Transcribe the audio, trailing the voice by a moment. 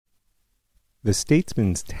The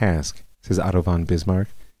statesman's task, says Otto von Bismarck,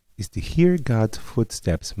 is to hear God's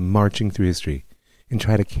footsteps marching through history and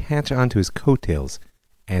try to catch on to his coattails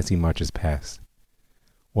as he marches past.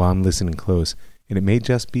 Well, I'm listening close, and it may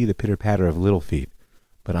just be the pitter-patter of little feet,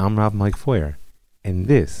 but I'm Rob Mike Foyer, and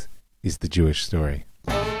this is The Jewish Story.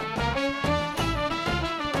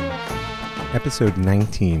 Episode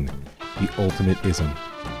 19, The Ultimate Ism.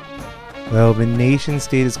 Well, the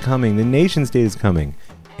nation-state is coming. The nation-state is coming.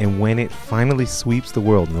 And when it finally sweeps the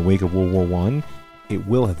world in the wake of World War I, it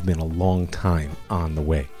will have been a long time on the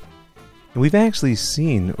way. And we've actually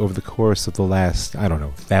seen over the course of the last,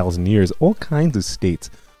 1,000 years, all kinds of states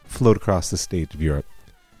float across the stage of Europe.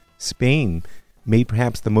 Spain made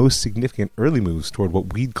perhaps the most significant early moves toward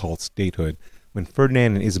what we'd call statehood when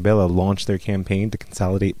Ferdinand and Isabella launched their campaign to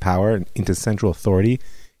consolidate power into central authority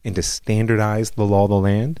and to standardize the law of the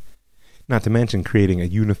land. Not to mention creating a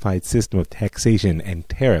unified system of taxation and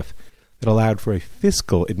tariff that allowed for a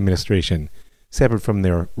fiscal administration separate from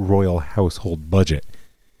their royal household budget.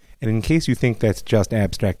 And in case you think that's just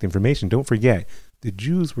abstract information, don't forget, the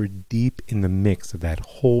Jews were deep in the mix of that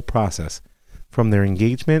whole process, from their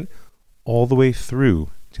engagement all the way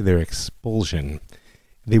through to their expulsion.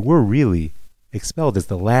 They were really expelled as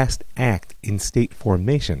the last act in state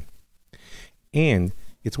formation. And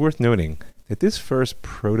it's worth noting that this first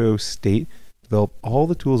proto-state developed all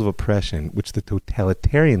the tools of oppression which the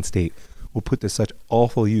totalitarian state will put to such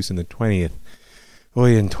awful use in the 20th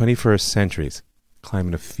and 21st centuries.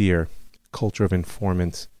 Climate of fear, culture of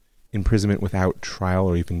informants, imprisonment without trial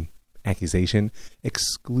or even accusation,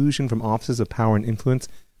 exclusion from offices of power and influence,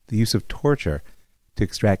 the use of torture to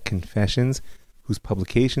extract confessions whose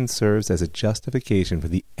publication serves as a justification for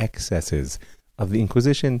the excesses of the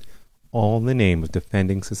Inquisition, all in the name of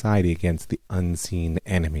defending society against the unseen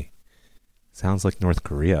enemy. Sounds like North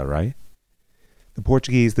Korea, right? The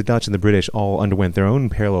Portuguese, the Dutch, and the British all underwent their own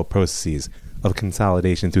parallel processes of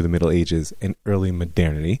consolidation through the Middle Ages and early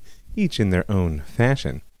modernity, each in their own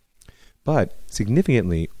fashion. But,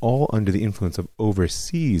 significantly, all under the influence of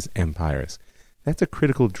overseas empires. That's a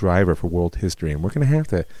critical driver for world history, and we're going to have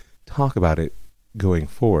to talk about it going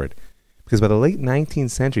forward. Because by the late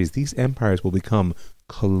 19th centuries, these empires will become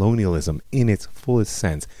colonialism in its fullest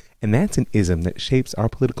sense, and that's an ism that shapes our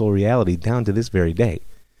political reality down to this very day.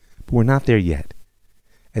 But we're not there yet.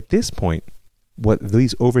 At this point, what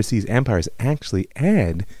these overseas empires actually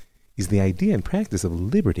add is the idea and practice of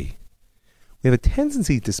liberty. We have a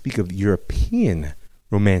tendency to speak of European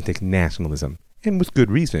romantic nationalism, and with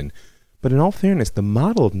good reason, but in all fairness, the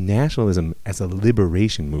model of nationalism as a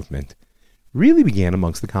liberation movement really began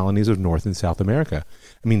amongst the colonies of North and South America.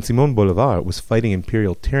 Simón Bolívar was fighting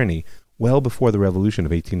imperial tyranny well before the Revolution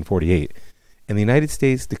of 1848, and the United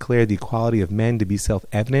States declared the equality of men to be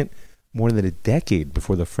self-evident more than a decade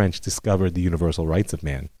before the French discovered the universal rights of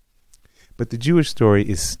man. But the Jewish story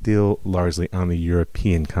is still largely on the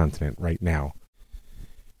European continent right now.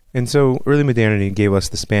 And so early modernity gave us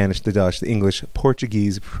the Spanish, the Dutch, the English,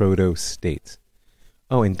 Portuguese proto-states.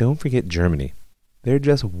 Oh, and don't forget Germany. They're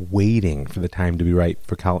just waiting for the time to be right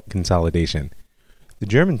for consolidation. The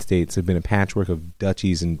German states have been a patchwork of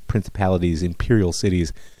duchies and principalities, imperial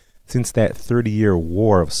cities, since that 30-year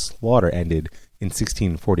war of slaughter ended in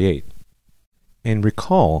 1648. And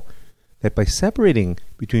recall that by separating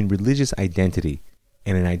between religious identity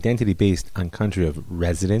and an identity based on country of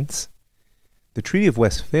residence, the Treaty of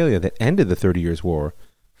Westphalia that ended the 30 Years' War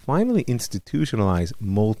finally institutionalized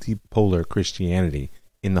multipolar Christianity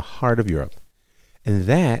in the heart of Europe. And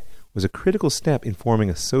that was a critical step in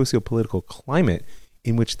forming a socio-political climate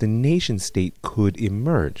in which the nation-state could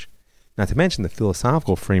emerge, not to mention the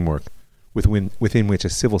philosophical framework within which a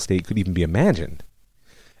civil state could even be imagined.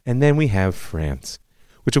 And then we have France,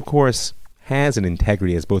 which of course has an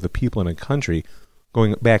integrity as both a people and a country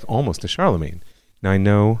going back almost to Charlemagne. Now I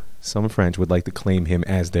know some French would like to claim him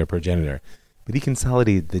as their progenitor, but he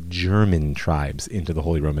consolidated the German tribes into the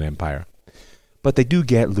Holy Roman Empire. But they do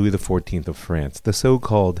get Louis XIV of France, the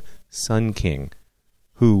so-called Sun King,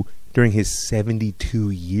 who, during his 72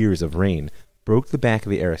 years of reign, broke the back of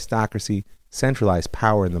the aristocracy, centralized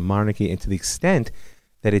power in the monarchy, and to the extent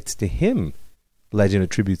that it's to him legend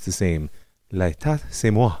attributes the same, L'État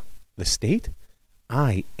c'est moi, the state?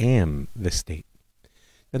 I am the state.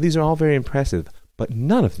 Now these are all very impressive, but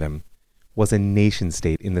none of them was a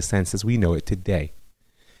nation-state in the sense as we know it today.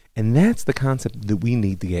 And that's the concept that we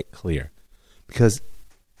need to get clear. Because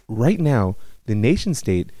right now, the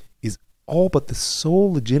nation-state is all but the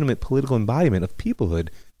sole legitimate political embodiment of peoplehood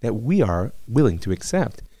that we are willing to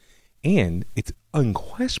accept. And it's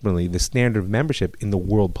unquestionably the standard of membership in the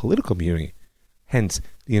world political community. Hence,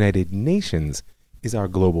 the United Nations is our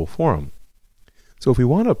global forum. So if we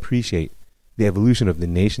want to appreciate the evolution of the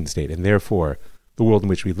nation state, and therefore the world in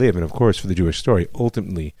which we live, and of course for the Jewish story,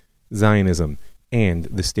 ultimately Zionism and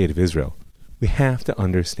the state of Israel, we have to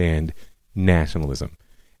understand nationalism.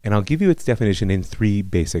 And I'll give you its definition in 3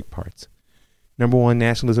 basic parts. Number 1,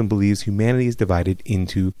 nationalism believes humanity is divided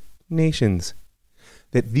into nations.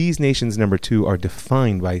 That these nations, number 2, are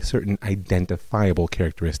defined by certain identifiable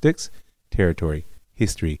characteristics, territory,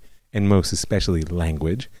 history, and most especially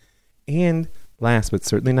language. And last but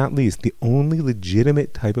certainly not least, the only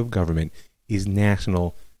legitimate type of government is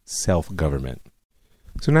national self-government.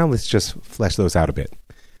 So now let's just flesh those out a bit.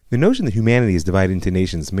 The notion that humanity is divided into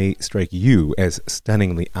nations may strike you as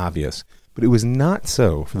stunningly obvious, but it was not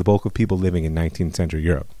so for the bulk of people living in 19th century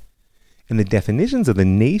Europe. And the definitions of the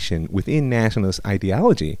nation within nationalist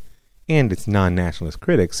ideology and its non-nationalist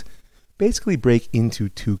critics basically break into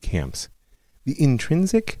 2 camps: the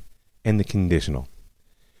intrinsic and the conditional.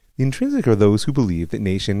 The intrinsic are those who believe that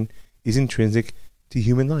nation is intrinsic to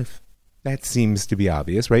human life. That seems to be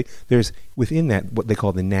obvious, right? There's within that what they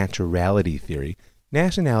call the naturality theory.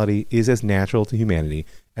 Nationality is as natural to humanity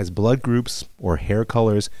as blood groups or hair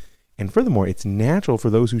colors, and furthermore, it's natural for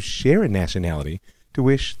those who share a nationality to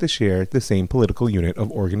wish to share the same political unit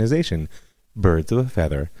of organization. Birds of a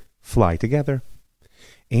feather fly together.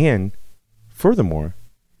 And furthermore,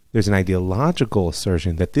 there's an ideological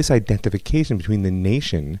assertion that this identification between the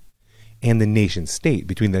nation and the nation state,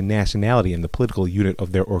 between the nationality and the political unit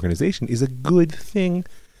of their organization, is a good thing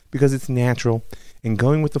because it's natural, and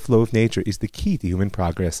going with the flow of nature is the key to human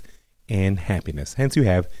progress and happiness. Hence you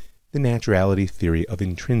have the naturality theory of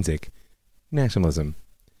intrinsic nationalism.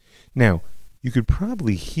 Now, you could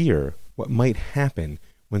probably hear what might happen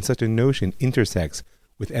when such a notion intersects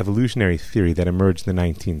with evolutionary theory that emerged in the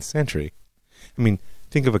 19th century. I mean,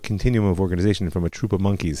 think of a continuum of organization from a troop of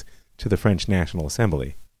monkeys to the French National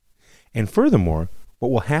Assembly. And furthermore,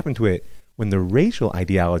 what will happen to it when the racial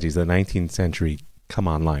ideologies of the 19th century come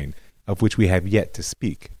online, of which we have yet to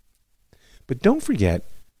speak. But don't forget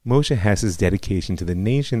Moshe Hess's dedication to the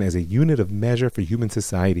nation as a unit of measure for human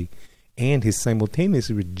society and his simultaneous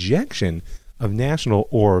rejection of national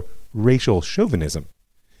or racial chauvinism.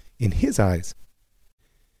 In his eyes,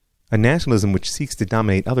 a nationalism which seeks to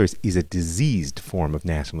dominate others is a diseased form of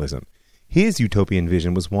nationalism. His utopian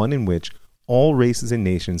vision was one in which all races and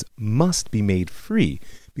nations must be made free,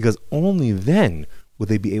 because only then will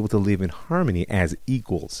they be able to live in harmony as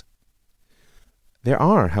equals. There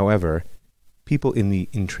are, however, people in the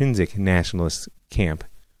intrinsic nationalist camp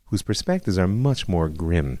whose perspectives are much more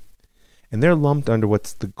grim. And they're lumped under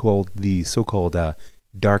what's called the so-called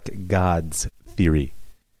dark gods theory,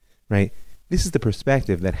 right? This is the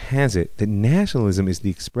perspective that has it that nationalism is the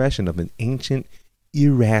expression of an ancient,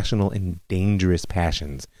 irrational, and dangerous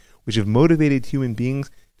passions which have motivated human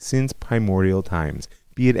beings since primordial times,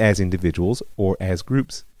 be it as individuals or as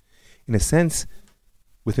groups. In a sense,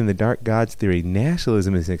 within the dark gods theory,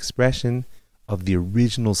 nationalism is an expression of the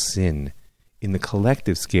original sin in the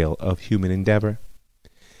collective scale of human endeavor.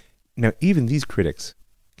 Now, even these critics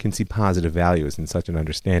can see positive values in such an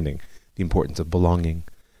understanding, the importance of belonging,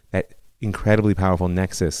 that incredibly powerful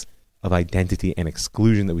nexus of identity and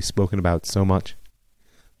exclusion that we've spoken about so much.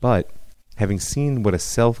 But having seen what a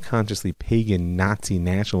self-consciously pagan Nazi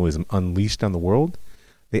nationalism unleashed on the world,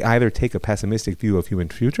 they either take a pessimistic view of human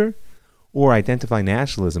future or identify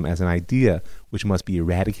nationalism as an idea which must be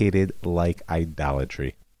eradicated like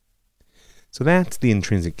idolatry. So that's the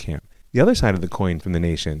intrinsic camp. The other side of the coin from the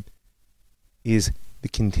nation is the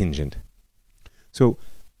contingent. So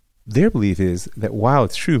their belief is that while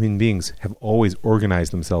it's true human beings have always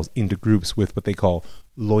organized themselves into groups with what they call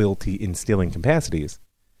loyalty-instilling capacities,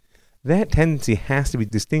 that tendency has to be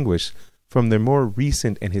distinguished from their more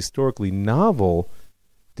recent and historically novel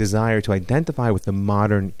desire to identify with the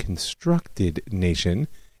modern constructed nation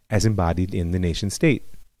as embodied in the nation-state.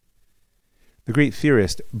 The great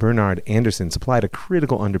theorist Bernard Anderson supplied a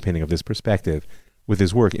critical underpinning of this perspective with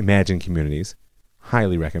his work Imagine Communities,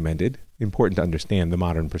 highly recommended, important to understand the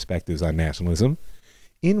modern perspectives on nationalism,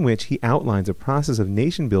 in which he outlines a process of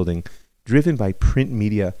nation-building driven by print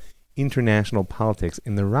media, international politics,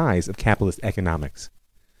 and the rise of capitalist economics.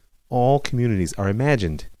 All communities are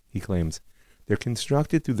imagined, he claims. They're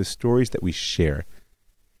constructed through the stories that we share,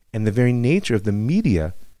 and the very nature of the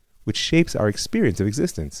media which shapes our experience of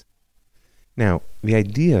existence. Now, the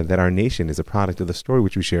idea that our nation is a product of the story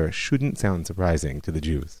which we share shouldn't sound surprising to the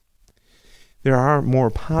Jews. There are more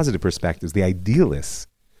positive perspectives, the idealists,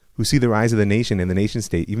 who see the rise of the nation and the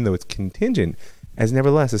nation-state, even though it's contingent, as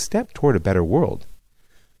nevertheless a step toward a better world.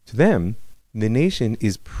 To them, the nation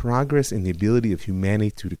is progress in the ability of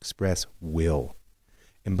humanity to express will.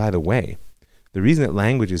 And by the way, The reason that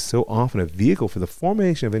language is so often a vehicle for the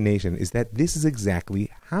formation of a nation is that this is exactly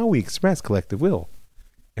how we express collective will.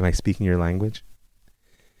 Am I speaking your language?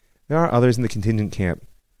 There are others in the contingent camp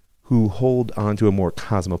who hold on to a more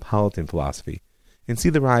cosmopolitan philosophy and see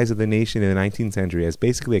the rise of the nation in the 19th century as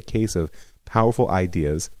basically a case of powerful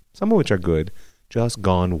ideas, some of which are good, just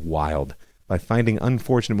gone wild by finding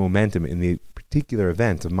unfortunate momentum in the particular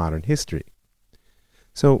events of modern history.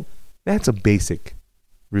 So that's a basic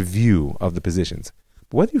review of the positions.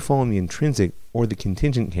 But whether you fall in the intrinsic or the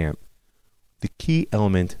contingent camp, the key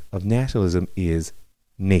element of nationalism is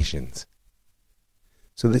nations.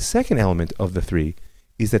 So the second element of the three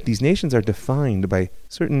is that these nations are defined by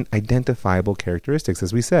certain identifiable characteristics,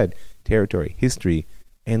 as we said, territory, history,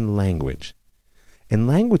 and language. And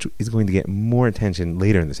language is going to get more attention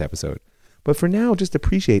later in this episode. But for now, just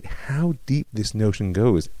appreciate how deep this notion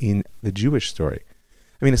goes in the Jewish story.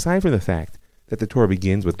 I mean, aside from the fact that the Torah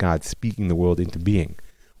begins with God speaking the world into being,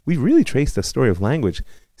 we really trace the story of language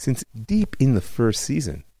since deep in the first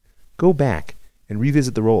season. Go back and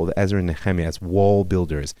revisit the role of Ezra and Nehemiah as wall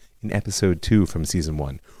builders in episode 2 from season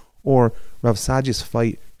 1, or Rav Saj's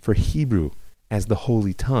fight for Hebrew as the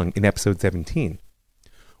holy tongue in episode 17.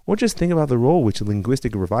 Or just think about the role which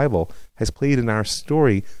linguistic revival has played in our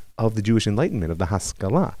story of the Jewish Enlightenment, of the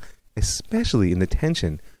Haskalah, especially in the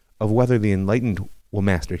tension of whether the enlightened will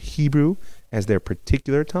master Hebrew as their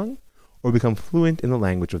particular tongue or become fluent in the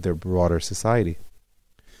language of their broader society.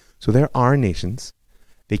 So there are nations,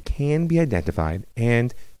 they can be identified,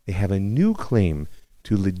 and they have a new claim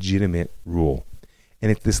to legitimate rule.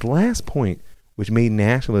 And it's this last point which made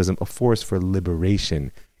nationalism a force for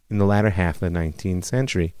liberation in the latter half of the 19th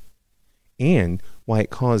century, and why it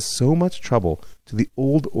caused so much trouble to the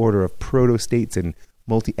old order of proto-states and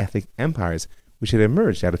multi-ethnic empires which had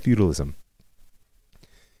emerged out of feudalism.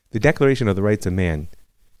 The Declaration of the Rights of Man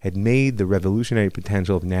had made the revolutionary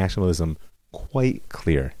potential of nationalism quite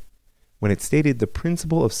clear when it stated the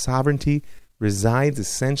principle of sovereignty resides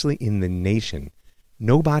essentially in the nation.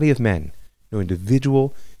 No body of men, no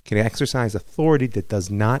individual can exercise authority that does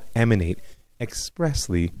not emanate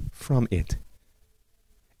expressly from it.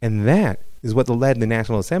 And that is what led the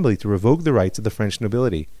National Assembly to revoke the rights of the French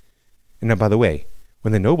nobility. And now, by the way,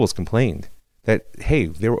 when the nobles complained that, hey,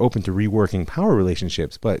 they were open to reworking power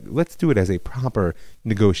relationships, but let's do it as a proper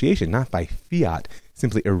negotiation, not by fiat,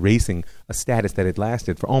 simply erasing a status that had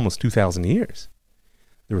lasted for almost 2,000 years.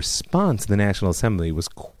 The response of the National Assembly was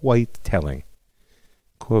quite telling.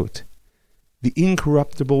 Quote, "The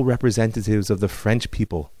incorruptible representatives of the French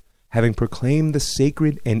people, having proclaimed the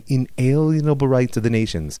sacred and inalienable rights of the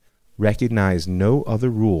nations, recognize no other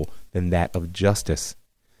rule than that of justice.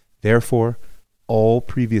 Therefore, all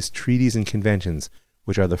previous treaties and conventions,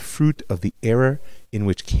 which are the fruit of the error in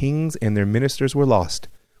which kings and their ministers were lost,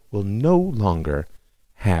 will no longer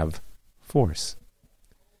have force."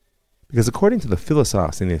 Because according to the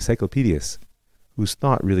philosophes and the encyclopedists, whose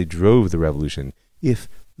thought really drove the revolution, if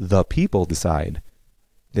the people decide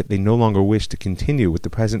that they no longer wish to continue with the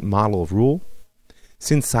present model of rule,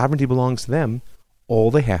 since sovereignty belongs to them,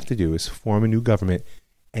 all they have to do is form a new government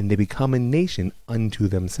and they become a nation unto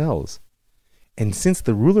themselves. And since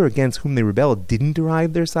the ruler against whom they rebelled didn't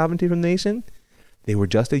derive their sovereignty from the nation, they were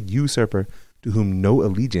just a usurper to whom no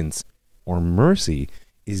allegiance or mercy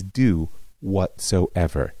is due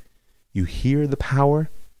whatsoever. You hear the power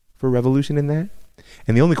for revolution in that?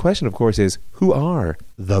 And the only question, of course, is who are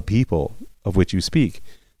the people of which you speak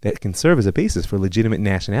that can serve as a basis for legitimate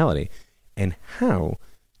nationality, and how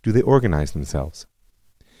do they organize themselves?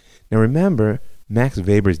 Now remember Max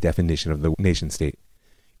Weber's definition of the nation state.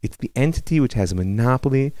 It's the entity which has a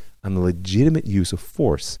monopoly on the legitimate use of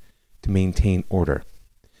force to maintain order.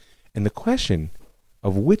 And the question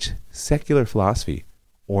of which secular philosophy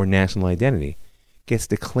or national identity gets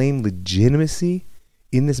to claim legitimacy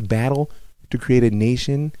in this battle to create a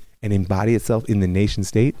nation and embody itself in the nation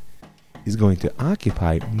state is going to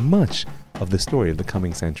occupy much of the story of the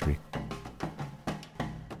coming century.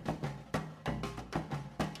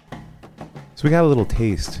 So we got a little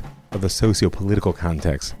taste of the socio-political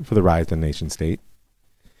context for the rise of the nation state.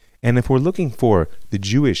 And if we're looking for the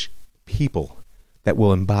Jewish people that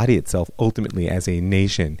will embody itself ultimately as a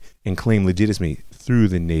nation and claim legitimacy through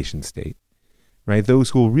the nation state, right?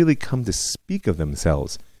 Those who will really come to speak of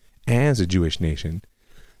themselves as a Jewish nation,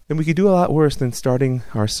 then we could do a lot worse than starting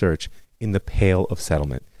our search in the Pale of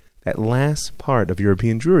Settlement, that last part of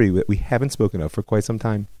European Jewry that we haven't spoken of for quite some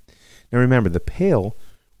time. Now remember, the Pale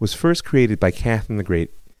was first created by Catherine the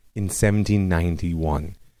Great in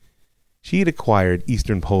 1791. She had acquired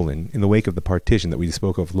eastern Poland in the wake of the partition that we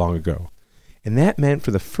spoke of long ago. And that meant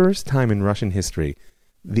for the first time in Russian history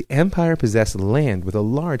the empire possessed land with a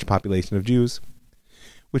large population of Jews,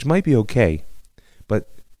 which might be okay, but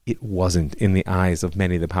it wasn't in the eyes of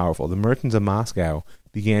many of the powerful. The merchants of Moscow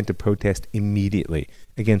began to protest immediately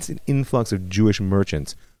against an influx of Jewish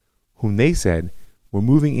merchants, whom they said were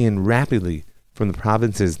moving in rapidly from the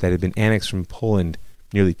provinces that had been annexed from Poland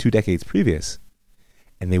nearly 2 decades previous.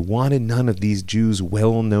 And they wanted none of these Jews'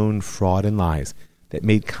 well-known fraud and lies that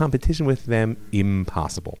made competition with them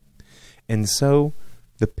impossible. And so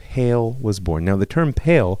the Pale was born. Now, the term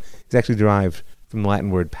pale is actually derived from the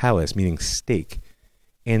Latin word palus, meaning stake,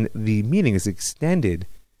 and the meaning is extended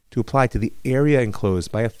to apply to the area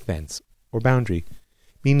enclosed by a fence or boundary,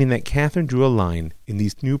 meaning that Catherine drew a line in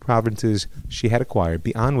these new provinces she had acquired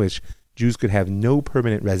beyond which Jews could have no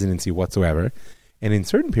permanent residency whatsoever, and in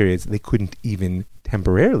certain periods they couldn't even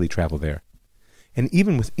temporarily travel there. And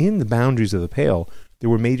even within the boundaries of the Pale, there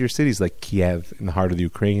were major cities like Kiev in the heart of the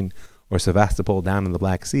Ukraine or Sevastopol down in the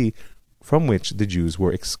Black Sea, from which the Jews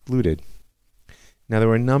were excluded. Now, there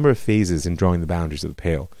were a number of phases in drawing the boundaries of the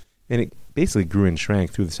Pale, and it basically grew and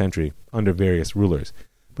shrank through the century under various rulers.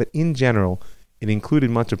 But in general, it included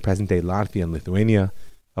much of present-day Latvia and Lithuania,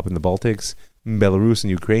 up in the Baltics, Belarus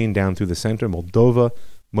and Ukraine down through the center, Moldova,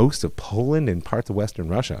 most of Poland, and parts of western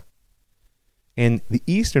Russia. And the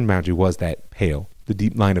eastern boundary was that Pale, the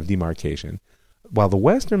deep line of demarcation, while the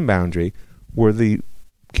western boundary were the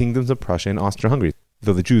kingdoms of Prussia and Austria-Hungary,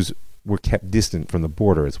 though the Jews were kept distant from the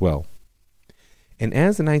border as well. And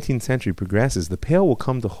as the 19th century progresses, the Pale will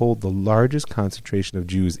come to hold the largest concentration of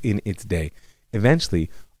Jews in its day, eventually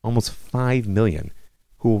almost 5 million,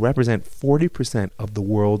 who will represent 40% of the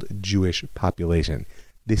world Jewish population.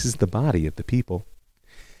 This is the body of the people.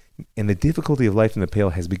 And the difficulty of life in the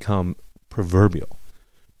Pale has become proverbial.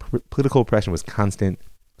 Political oppression was constant,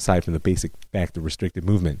 aside from the basic fact of restricted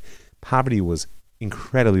movement. Poverty was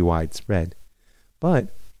incredibly widespread. But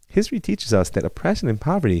history teaches us that oppression and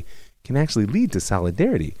poverty can actually lead to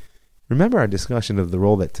solidarity. Remember our discussion of the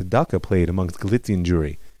role that tzedakah played amongst Galician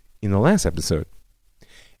Jewry in the last episode.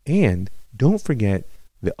 And don't forget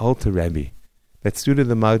the Alter Rebbe, that student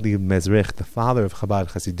of the Magdi Mezrich, the father of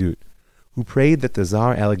Chabad Hasidut, who prayed that the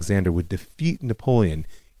Tsar Alexander would defeat Napoleon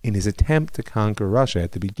in his attempt to conquer Russia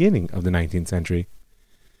at the beginning of the 19th century.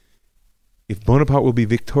 If Bonaparte will be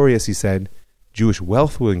victorious, he said, Jewish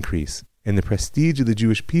wealth will increase, and the prestige of the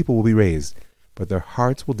Jewish people will be raised, but their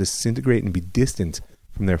hearts will disintegrate and be distant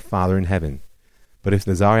from their Father in heaven. But if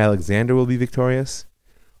the Tsar Alexander will be victorious,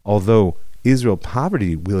 although Israel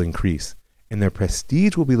poverty will increase, and their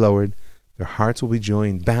prestige will be lowered, their hearts will be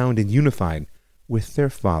joined, bound, and unified with their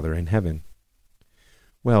Father in heaven.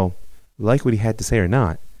 Well, like what he had to say or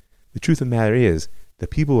not, the truth of the matter is the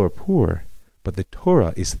people are poor, but the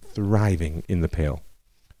Torah is thriving in the Pale.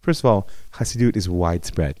 First of all, Hasidut is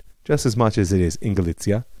widespread, just as much as it is in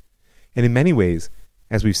Galicia. And in many ways,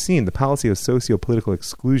 as we've seen, the policy of socio-political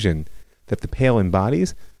exclusion that the Pale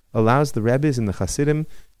embodies allows the Rebbes and the Hasidim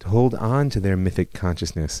to hold on to their mythic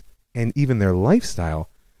consciousness and even their lifestyle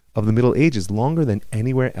of the Middle Ages longer than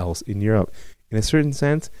anywhere else in Europe. In a certain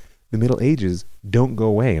sense, the Middle Ages don't go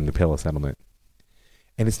away in the Pale settlement.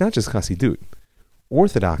 And it's not just Hasidut.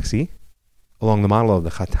 Orthodoxy, along the model of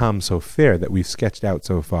the Khatam Sofer that we've sketched out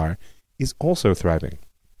so far, is also thriving.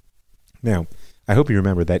 Now, I hope you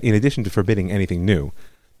remember that in addition to forbidding anything new,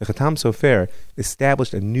 the Khatam Sofer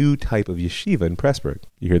established a new type of yeshiva in Pressburg.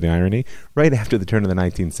 You hear the irony? Right after the turn of the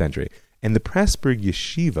 19th century. And the Pressburg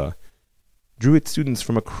yeshiva drew its students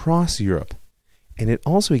from across Europe, and it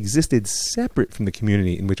also existed separate from the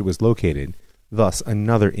community in which it was located, thus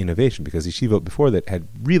another innovation, because yeshiva before that had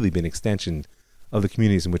really been extensions of the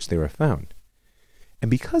communities in which they were found.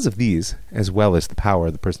 And because of these, as well as the power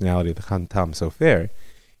of the personality of the Khatam Sofer,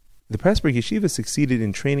 the Pressburg yeshiva succeeded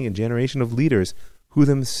in training a generation of leaders who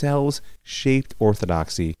themselves shaped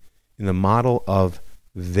orthodoxy in the model of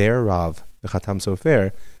their Rav, the Khatam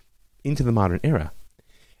Sofer, into the modern era.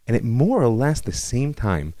 And at more or less the same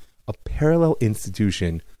time, a parallel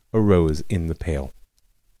institution arose in the Pale.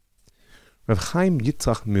 Rav Chaim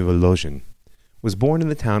Yitzchak Mivolozhin was born in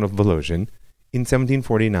the town of Volozhin in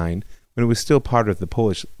 1749, when it was still part of the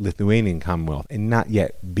Polish-Lithuanian Commonwealth and not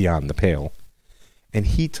yet beyond the Pale. And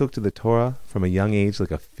he took to the Torah from a young age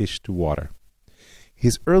like a fish to water.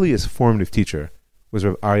 His earliest formative teacher was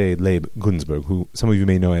Rav Aryeh Leib Gunsberg, who some of you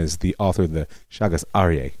may know as the author of the Shagas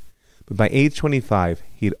Aryeh. But by age 25,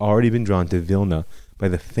 he had already been drawn to Vilna by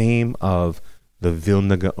the fame of the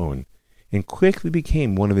Vilna Gaon, and quickly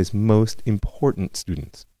became one of his most important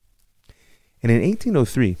students. And in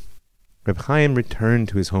 1803, Reb Chaim returned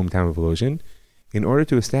to his hometown of Volozhin in order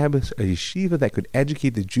to establish a yeshiva that could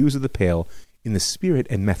educate the Jews of the Pale in the spirit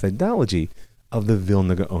and methodology of the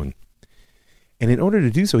Vilna Gaon. And in order to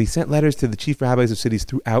do so, he sent letters to the chief rabbis of cities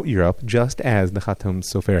throughout Europe, just as the Chatam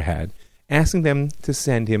Sofer had, asking them to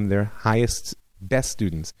send him their highest, best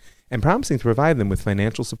students, and promising to provide them with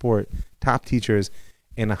financial support, top teachers,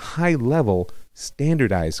 and a high-level,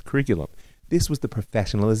 standardized curriculum. This was the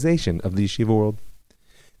professionalization of the yeshiva world.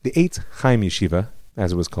 The Eitz Chaim Yeshiva,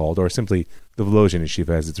 as it was called, or simply the Volozhin Yeshiva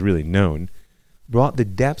as it's really known, brought the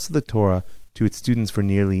depths of the Torah to its students for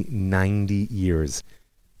nearly 90 years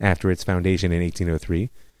after its foundation in 1803,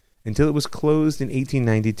 until it was closed in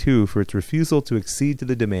 1892 for its refusal to accede to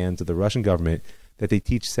the demands of the Russian government that they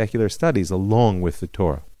teach secular studies along with the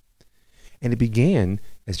Torah. And it began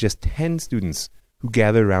as just 10 students who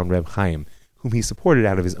gathered around Reb Chaim, whom he supported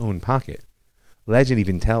out of his own pocket. Legend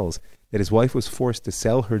even tells that his wife was forced to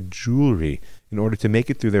sell her jewelry in order to make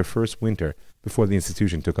it through their first winter before the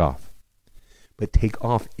institution took off. But take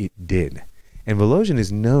off it did. And Volozhin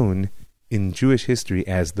is known in Jewish history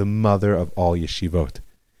as the mother of all yeshivot.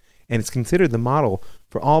 And it's considered the model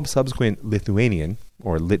for all subsequent Lithuanian,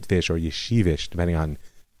 or Litvish, or Yeshivish, depending on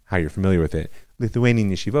how you're familiar with it, Lithuanian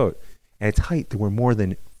yeshivot. At its height, there were more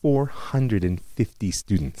than 450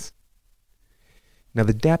 students. Now,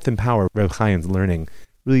 the depth and power of Reb Chaim's learning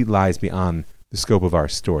really lies beyond the scope of our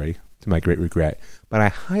story, to my great regret, but I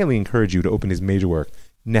highly encourage you to open his major work,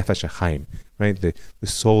 Nefesh HaChaim, right, the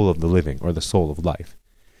soul of the living, or the soul of life.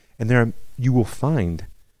 And there you will find,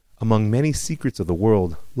 among many secrets of the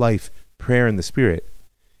world, life, prayer, and the spirit,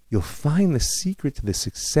 you'll find the secret to the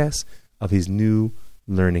success of his new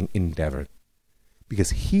learning endeavor.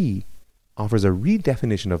 Because he offers a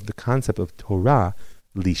redefinition of the concept of Torah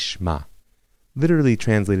lishma, literally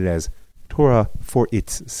translated as Torah for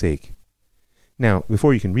its sake. Now,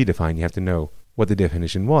 before you can redefine, you have to know what the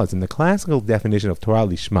definition was. And the classical definition of Torah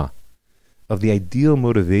lishma, of the ideal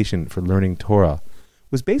motivation for learning Torah,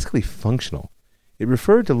 was basically functional. It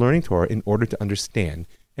referred to learning Torah in order to understand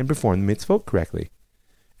and perform the mitzvot correctly.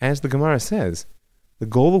 As the Gemara says, the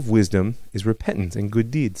goal of wisdom is repentance and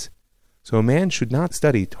good deeds. So a man should not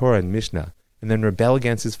study Torah and Mishnah and then rebel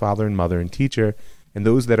against his father and mother and teacher and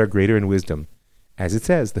those that are greater in wisdom. As it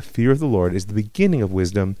says, the fear of the Lord is the beginning of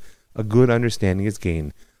wisdom. A good understanding is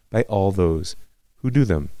gained by all those who do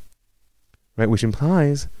them. Right? Which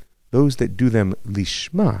implies those that do them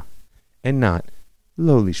lishma and not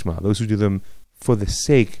lo lishma, those who do them for the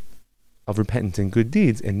sake of repentance and good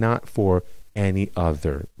deeds and not for any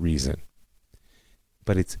other reason.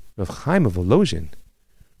 But it's Reb Chaim of Volozhin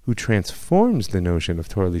who transforms the notion of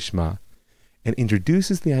Torah lishma and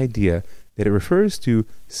introduces the idea that it refers to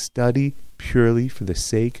study purely for the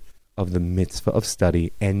sake of the mitzvah of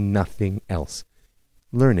study and nothing else,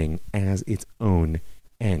 learning as its own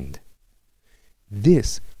end.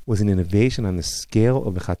 This was an innovation on the scale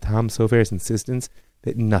of the Chatam Sofer's insistence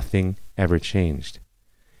that nothing ever changed.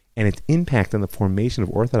 And its impact on the formation of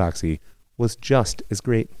orthodoxy was just as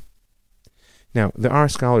great. Now, there are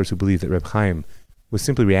scholars who believe that Reb Chaim was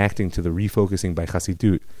simply reacting to the refocusing by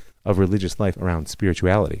Chassidut of religious life around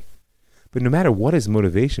spirituality. But no matter what his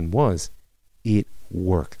motivation was, it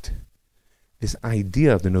worked. This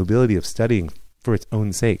idea of the nobility of studying for its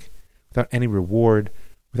own sake, without any reward,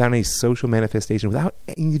 without any social manifestation, without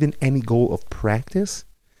even any goal of practice,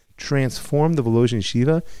 transformed the Volozhin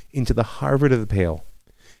Yeshiva into the Harvard of the Pale.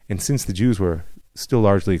 And since the Jews were still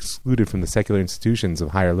largely excluded from the secular institutions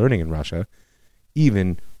of higher learning in Russia,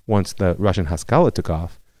 even once the Russian Haskalah took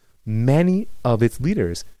off, many of its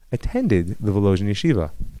leaders attended the Volozhin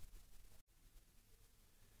Yeshiva.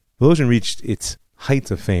 Volozhin reached its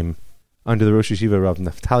heights of fame under the Rosh Yeshiva Rav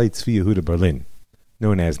Naftali Tzvi Yehuda Berlin,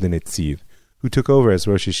 known as the Netziv, who took over as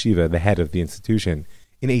Rosh Yeshiva, the head of the institution,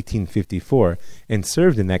 in 1854 and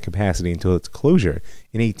served in that capacity until its closure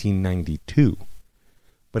in 1892.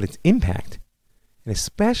 But its impact, and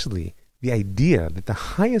especially the idea that the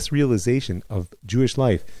highest realization of Jewish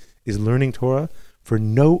life is learning Torah for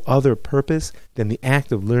no other purpose than the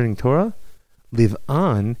act of learning Torah, live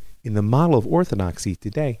on in the model of orthodoxy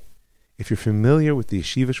today. If you're familiar with the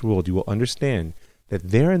yeshivish world, you will understand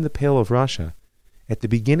that there in the Pale of Russia, at the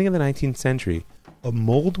beginning of the 19th century, a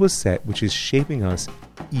mold was set which is shaping us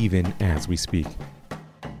even as we speak.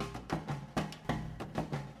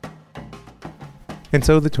 And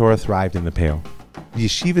so the Torah thrived in the Pale. The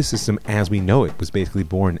yeshiva system as we know it was basically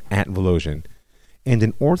born at Volozhin, and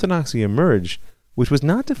an orthodoxy emerged which was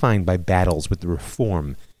not defined by battles with the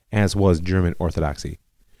Reform, as was German Orthodoxy.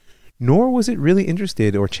 Nor was it really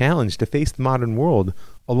interested or challenged to face the modern world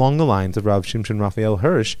along the lines of Rav Shimshon Raphael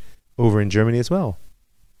Hirsch over in Germany as well.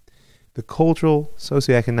 The cultural,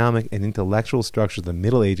 socioeconomic, and intellectual structures of the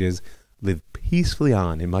Middle Ages lived peacefully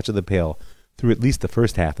on in much of the Pale through at least the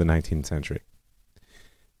first half of the 19th century.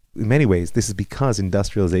 in many ways, this is because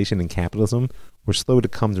industrialization and capitalism were slow to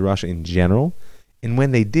come to Russia in general, and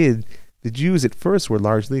when they did, the Jews at first were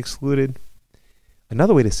largely excluded.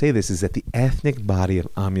 Another way to say this is that the ethnic body of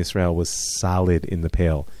Am Yisrael was solid in the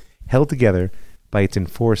Pale, held together by its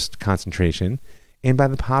enforced concentration and by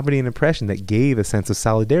the poverty and oppression that gave a sense of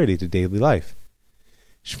solidarity to daily life.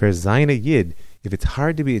 Shver Zayin a Yid, if it's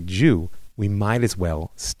hard to be a Jew, we might as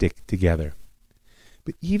well stick together.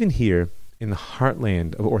 But even here, in the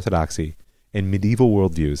heartland of orthodoxy and medieval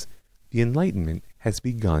worldviews, the Enlightenment has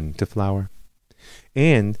begun to flower.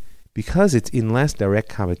 And because it's in less direct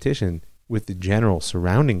competition with the general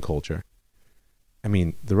surrounding culture,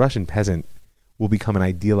 the Russian peasant will become an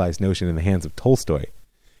idealized notion in the hands of Tolstoy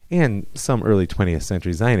and some early 20th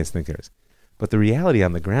century Zionist thinkers. But the reality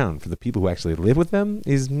on the ground for the people who actually live with them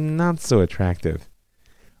is not so attractive.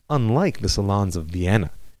 Unlike the salons of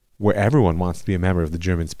Vienna, where everyone wants to be a member of the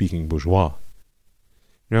German-speaking bourgeois.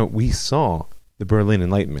 We saw the Berlin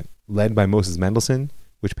Enlightenment, led by Moses Mendelssohn,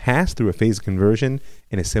 which passed through a phase of conversion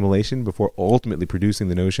and assimilation before ultimately producing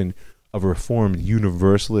the notion of a reformed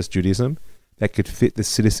universalist Judaism that could fit the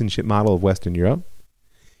citizenship model of Western Europe.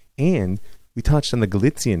 And we touched on the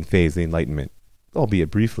Galician phase of the Enlightenment,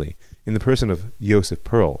 albeit briefly, in the person of Joseph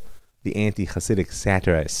Pearl, the anti-Hasidic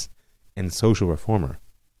satirist and social reformer.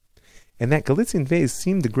 And that Galician phase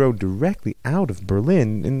seemed to grow directly out of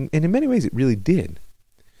Berlin, and in many ways it really did.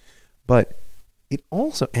 But it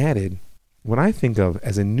also added what I think of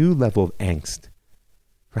as a new level of angst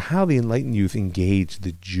for how the enlightened youth engaged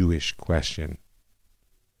the Jewish question.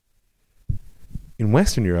 In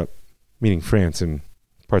Western Europe, meaning France and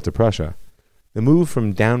parts of Prussia, the move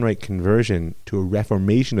from downright conversion to a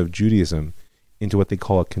reformation of Judaism into what they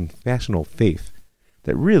call a confessional faith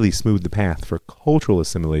that really smoothed the path for cultural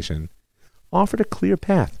assimilation offered a clear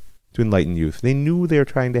path to enlightened youth. They knew they were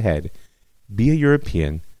trying to head, be a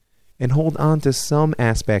European, and hold on to some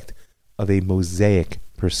aspect of a Mosaic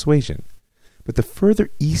persuasion. But the further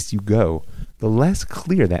east you go, the less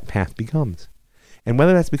clear that path becomes. And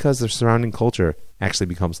whether that's because the surrounding culture actually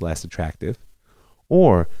becomes less attractive,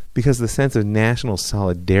 or because the sense of national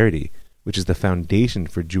solidarity, which is the foundation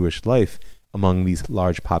for Jewish life among these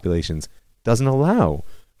large populations, doesn't allow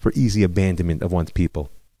for easy abandonment of one's people.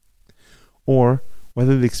 Or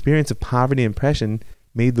whether the experience of poverty and oppression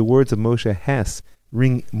made the words of Moshe Hess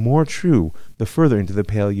ring more true the further into the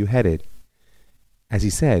Pale you headed. As he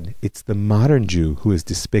said, it's the modern Jew who is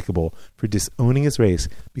despicable for disowning his race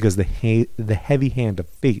because the heavy hand of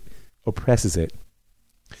fate oppresses it.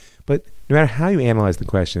 But no matter how you analyze the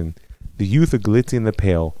question, the youth of Galicia and the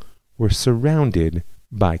Pale were surrounded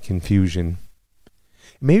by confusion.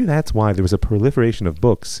 Maybe that's why there was a proliferation of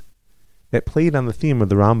books that played on the theme of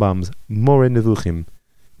the Rambam's Moreh Nevuchim,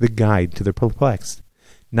 the guide to the perplexed.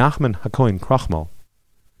 Nachman HaKohen Krochmal,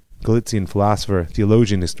 Galician philosopher,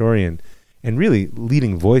 theologian, historian, and really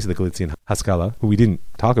leading voice of the Galician Haskalah, who we didn't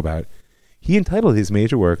talk about, he entitled his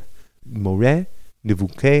major work Moreh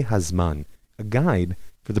Nevuchei Hazman, a guide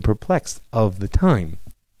for the perplexed of the time.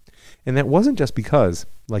 And that wasn't just because,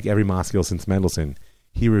 like every Maskil since Mendelssohn,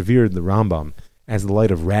 he revered the Rambam as the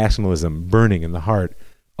light of rationalism burning in the heart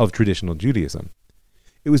of traditional Judaism.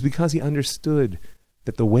 It was because he understood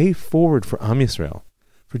that the way forward for Am Yisrael,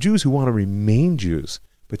 for Jews who want to remain Jews,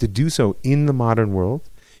 but to do so in the modern world,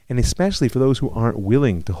 and especially for those who aren't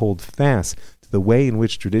willing to hold fast to the way in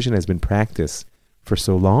which tradition has been practiced for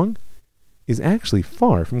so long, is actually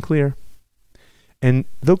far from clear. And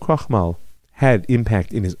though Krochmal had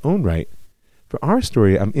impact in his own right, for our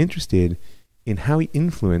story I'm interested in how he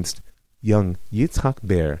influenced young Yitzhak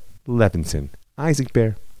Ber Levinson, Isaac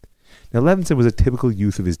Ber. Now Levinson was a typical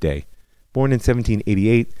youth of his day, born in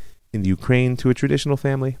 1788 in the Ukraine to a traditional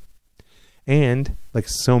family. And, like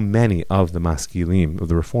so many of the Maskilim, of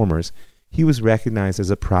the reformers, he was recognized as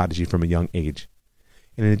a prodigy from a young age.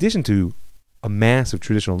 And in addition to a mass of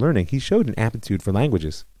traditional learning, he showed an aptitude for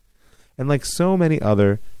languages. And like so many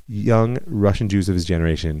other young Russian Jews of his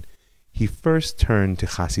generation, he first turned to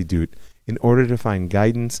Chassidut in order to find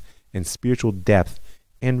guidance and spiritual depth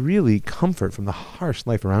and really comfort from the harsh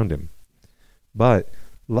life around him. But,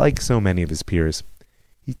 like so many of his peers,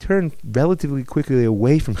 he turned relatively quickly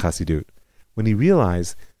away from Chassidut when he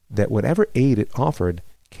realized that whatever aid it offered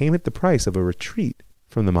came at the price of a retreat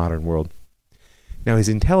from the modern world. Now his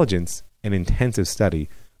intelligence and intensive study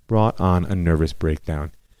brought on a nervous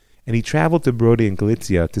breakdown, and he traveled to Brody in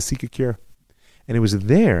Galicia to seek a cure. And it was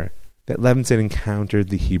there that Levinson encountered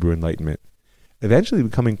the Hebrew Enlightenment, eventually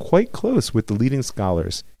becoming quite close with the leading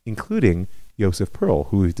scholars, including Joseph Pearl,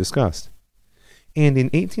 who we've discussed. And in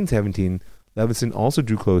 1817, Levinson also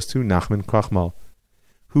drew close to Nachman Krochmal,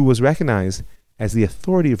 who was recognized as the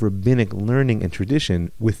authority of rabbinic learning and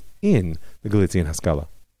tradition within the Galician Haskalah.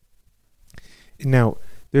 Now,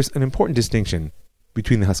 there's an important distinction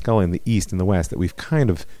between the Haskalah in the East and the West that we've kind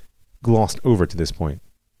of glossed over to this point.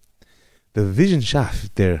 The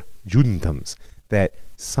Wissenschaft der Judentums, that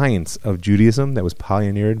science of Judaism that was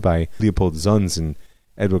pioneered by Leopold Zunz and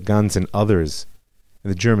Edward Ganz and others, and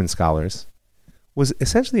the German scholars, was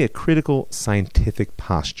essentially a critical scientific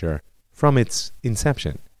posture from its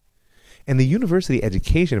inception. And the university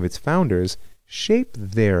education of its founders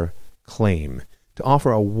shaped their claim to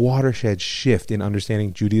offer a watershed shift in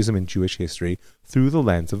understanding Judaism and Jewish history through the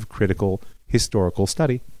lens of critical historical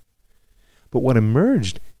study. But what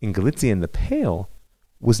emerged in Galicia and the Pale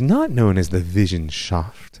was not known as the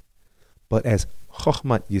Wissenschaft, but as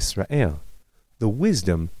Chochmat Yisrael, the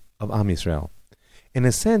wisdom of Am Yisrael. In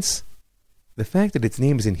a sense, the fact that its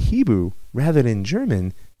name is in Hebrew rather than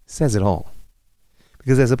German says it all.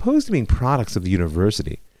 Because as opposed to being products of the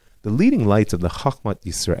university, the leading lights of the Chochmat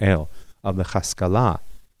Yisrael, of the Haskalah,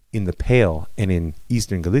 in the Pale and in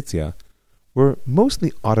Eastern Galicia, were mostly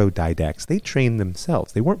autodidacts. They trained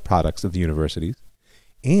themselves. They weren't products of the universities.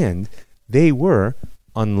 And they were,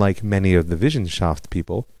 unlike many of the Wissenschaft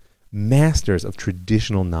people, masters of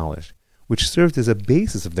traditional knowledge, which served as a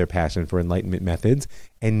basis of their passion for Enlightenment methods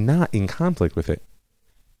and not in conflict with it.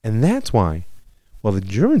 And that's why, while the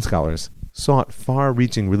German scholars sought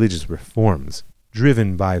far-reaching religious reforms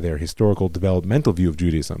driven by their historical developmental view of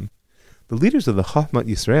Judaism, the leaders of the Chochmat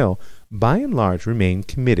Yisrael, by and large, remained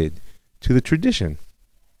committed to the tradition.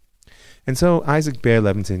 And so Isaac Bear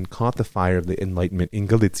Levinson caught the fire of the Enlightenment in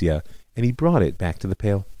Galicia, and he brought it back to the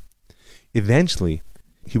Pale. Eventually,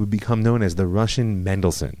 he would become known as the Russian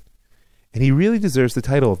Mendelssohn, and he really deserves the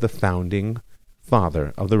title of the founding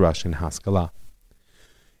father of the Russian Haskalah.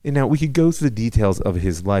 And now, we could go through the details of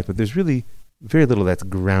his life, but there's really very little that's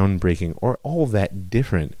groundbreaking or all that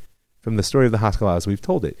different from the story of the Haskalah as we've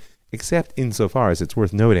told it, except insofar as it's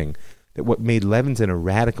worth noting that what made Levinson a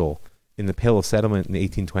radical in the Pale of Settlement in the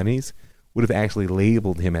 1820s would have actually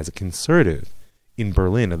labeled him as a conservative in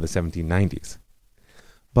Berlin of the 1790s.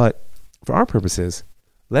 But for our purposes,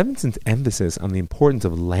 Levinson's emphasis on the importance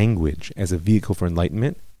of language as a vehicle for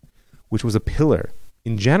enlightenment, which was a pillar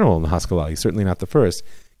in general in the Haskalah, he's certainly not the first,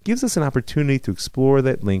 gives us an opportunity to explore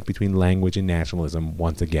that link between language and nationalism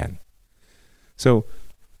once again. So,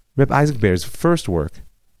 Reb Isaac Bear's first work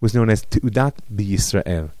was known as Teudat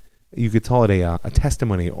B'Yisrael. You could call it a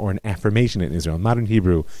testimony or an affirmation in Israel. In modern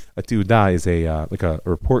Hebrew, a teudah is like a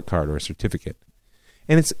report card or a certificate.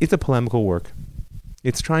 And it's a polemical work.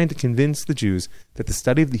 It's trying to convince the Jews that the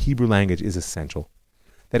study of the Hebrew language is essential,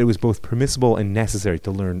 that it was both permissible and necessary to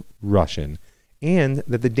learn Russian, and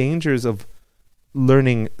that the dangers of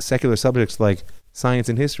learning secular subjects like science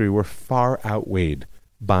and history were far outweighed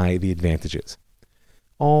by the advantages.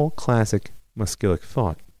 All classic Maskilic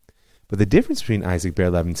thought. But the difference between Isaac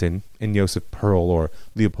Bear Levinson and Joseph Pearl or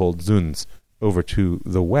Leopold Zunz over to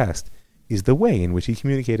the West is the way in which he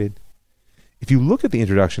communicated. If you look at the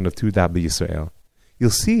introduction of Teudat B'Yisrael, you'll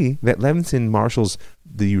see that Levinson marshals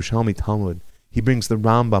the Yerushalmi Talmud. He brings the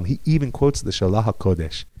Rambam. He even quotes the Shalach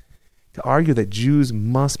HaKodesh to argue that Jews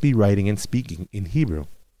must be writing and speaking in Hebrew.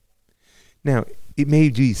 Now, it may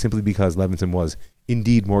be simply because Levinson was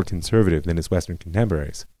indeed more conservative than his Western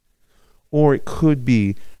contemporaries. Or it could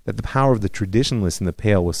be that the power of the traditionalists in the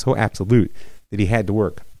Pale was so absolute that he had to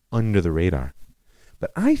work under the radar.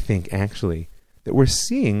 But I think, actually, that we're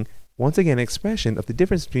seeing, once again, an expression of the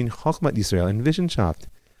difference between Chochmat Yisrael and Wissenschaft.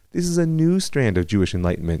 This is a new strand of Jewish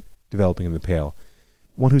enlightenment developing in the Pale,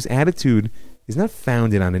 one whose attitude is not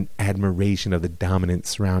founded on an admiration of the dominant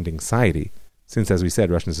surrounding society, since, as we said,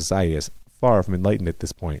 Russian society is far from enlightened at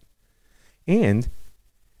this point. And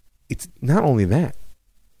it's not only that.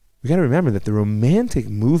 We got to remember that the Romantic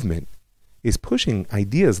movement is pushing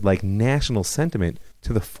ideas like national sentiment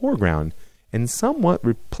to the foreground and somewhat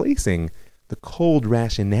replacing the cold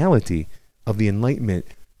rationality of the Enlightenment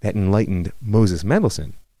that enlightened Moses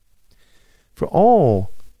Mendelssohn. For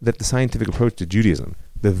all that the scientific approach to Judaism,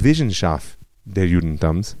 the Wissenschaft der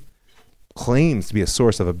Judentums, claims to be a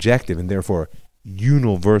source of objective and therefore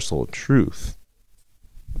universal truth,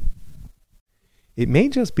 it may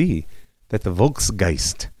just be that the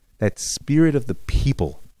Volksgeist, that spirit of the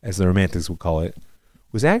people, as the Romantics would call it,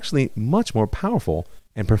 was actually much more powerful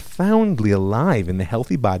and profoundly alive in the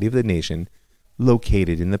healthy body of the nation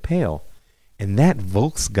located in the Pale. And that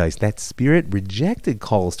Volksgeist, that spirit, rejected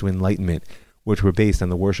calls to enlightenment which were based on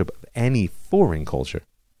the worship of any foreign culture.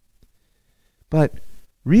 But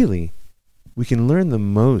really, we can learn the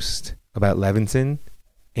most about Levinson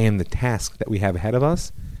and the task that we have ahead of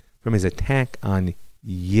us from his attack on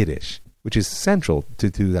Yiddish which is central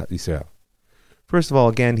to Israel. First of all,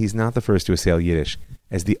 again, he's not the first to assail Yiddish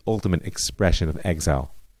as the ultimate expression of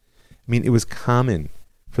exile. I mean, it was common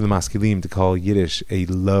for the Maskilim to call Yiddish a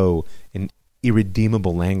low and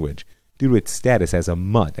irredeemable language due to its status as a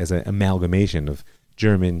mutt, as an amalgamation of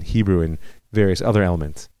German, Hebrew, and various other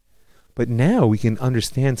elements. But now we can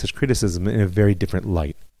understand such criticism in a very different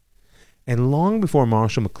light. And long before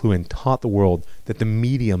Marshall McLuhan taught the world that the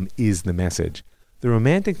medium is the message, the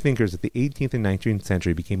Romantic thinkers of the 18th and 19th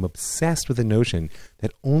century became obsessed with the notion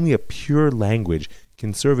that only a pure language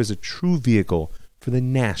can serve as a true vehicle for the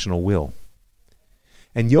national will.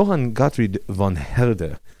 And Johann Gottfried von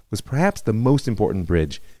Herder was perhaps the most important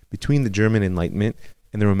bridge between the German Enlightenment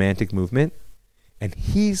and the Romantic movement, and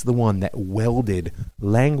he's the one that welded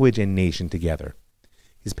language and nation together.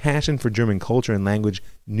 His passion for German culture and language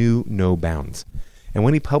knew no bounds. And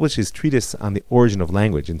when he published his treatise on the origin of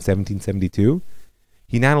language in 1772,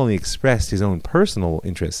 he not only expressed his own personal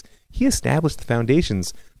interests, he established the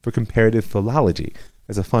foundations for comparative philology.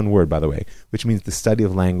 That's a fun word, by the way, which means the study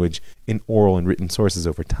of language in oral and written sources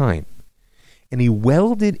over time. And he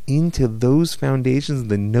welded into those foundations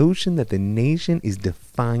the notion that the nation is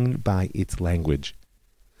defined by its language.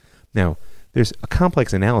 Now, there's a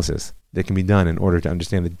complex analysis that can be done in order to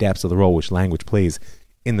understand the depths of the role which language plays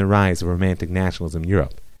in the rise of Romantic nationalism in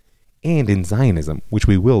Europe, and in Zionism, which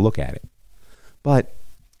we will look at it. But,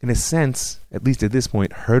 in a sense, at least at this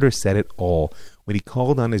point, Herder said it all when he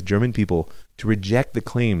called on his German people to reject the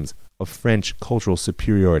claims of French cultural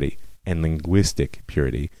superiority and linguistic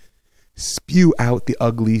purity. "Spew out the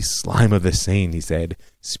ugly slime of the Seine," he said.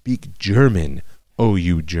 "Speak German, O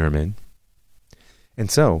you German."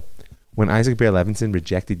 And so, when Isaac Bear Levinson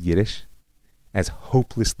rejected Yiddish as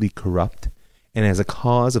hopelessly corrupt and as a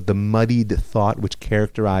cause of the muddied thought which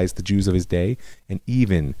characterized the Jews of his day and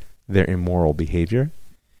even their immoral behavior,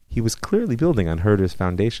 he was clearly building on Herder's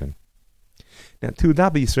foundation. Now,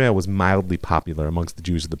 Tudat B'Yisrael was mildly popular amongst the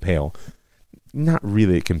Jews of the Pale, not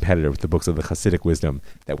really a competitor with the books of the Hasidic wisdom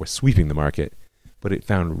that were sweeping the market, but it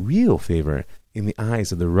found real favor in the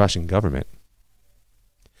eyes of the Russian government.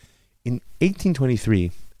 In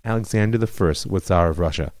 1823, Alexander I was Tsar of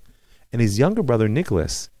Russia, and his younger brother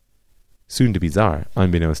Nicholas, soon to be Tsar,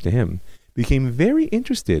 unbeknownst to him, became very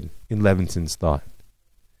interested in Levinson's thought.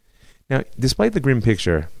 Now, despite the grim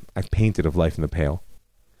picture I've painted of life in the Pale,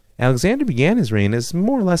 Alexander began his reign as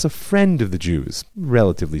more or less a friend of the Jews,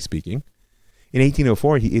 relatively speaking. In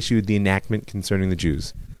 1804, he issued the enactment concerning the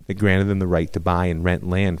Jews that granted them the right to buy and rent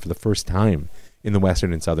land for the first time in the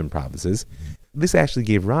western and southern provinces. This actually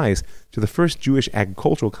gave rise to the first Jewish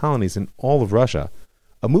agricultural colonies in all of Russia,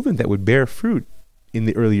 a movement that would bear fruit in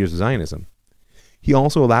the early years of Zionism. He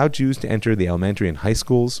also allowed Jews to enter the elementary and high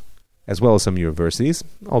schools, as well as some universities,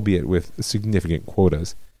 albeit with significant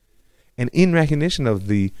quotas. And in recognition of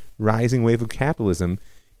the rising wave of capitalism,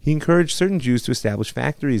 he encouraged certain Jews to establish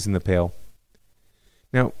factories in the Pale.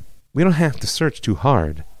 Now, we don't have to search too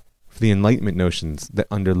hard for the Enlightenment notions that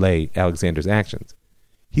underlay Alexander's actions.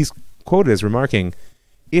 He's quoted as remarking,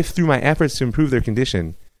 "If through my efforts to improve their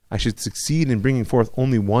condition, I should succeed in bringing forth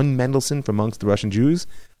only one Mendelssohn from amongst the Russian Jews,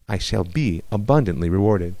 I shall be abundantly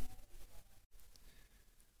rewarded."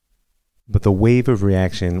 But the wave of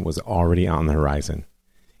reaction was already on the horizon.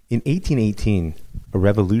 In 1818, a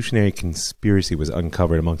revolutionary conspiracy was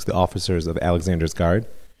uncovered amongst the officers of Alexander's Guard,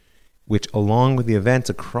 which, along with the events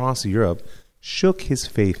across Europe, shook his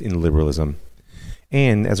faith in liberalism.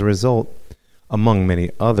 And, as a result, among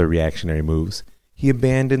many other reactionary moves, he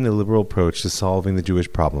abandoned the liberal approach to solving the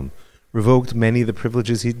Jewish problem, revoked many of the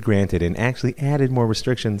privileges he'd granted, and actually added more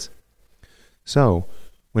restrictions. So,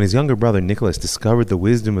 when his younger brother Nicholas discovered the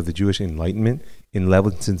wisdom of the Jewish Enlightenment in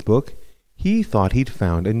Levinson's book, he thought he'd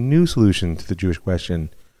found a new solution to the Jewish question: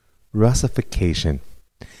 Russification.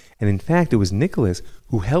 And in fact, it was Nicholas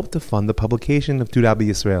who helped to fund the publication of Tudat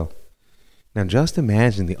B'Yisrael. Now just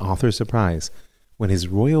imagine the author's surprise when his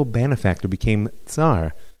royal benefactor became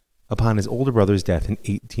Tsar upon his older brother's death in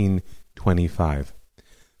 1825.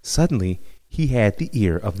 Suddenly, he had the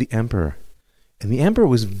ear of the emperor, and the emperor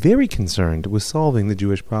was very concerned with solving the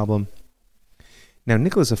Jewish problem. Now,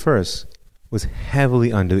 Nicholas I was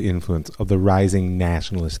heavily under the influence of the rising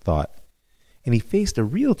nationalist thought, and he faced a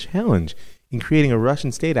real challenge in creating a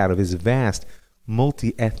Russian state out of his vast,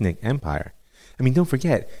 multi-ethnic empire. I mean, don't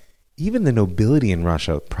forget, even the nobility in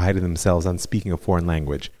Russia prided themselves on speaking a foreign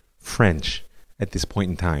language, French, at this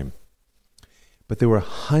point in time. But there were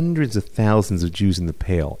hundreds of thousands of Jews in the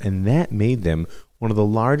Pale, and that made them one of the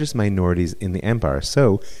largest minorities in the empire.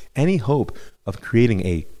 So any hope of creating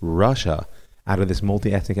a Russia out of this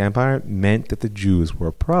multi-ethnic empire meant that the Jews were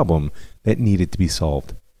a problem that needed to be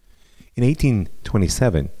solved. In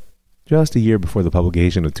 1827, just a year before the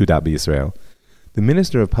publication of Tudat B'Yisrael, the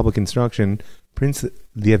Minister of Public Instruction, Prince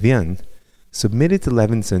Lievian, submitted to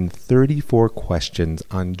Levinson 34 questions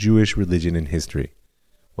on Jewish religion and history.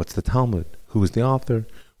 What's the Talmud? Who was the author?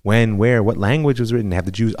 When, where, what language was written? Have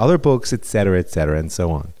the Jews other books, etc., and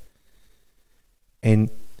so on.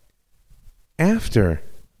 And after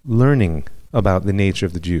learning about the nature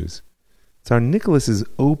of the Jews, Tsar Nicholas's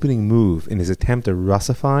opening move in his attempt to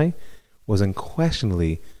Russify was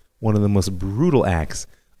unquestionably one of the most brutal acts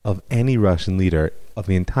of any Russian leader of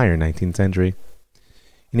the entire 19th century.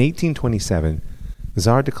 In 1827, the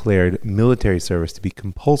Tsar declared military service to be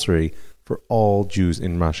compulsory for all Jews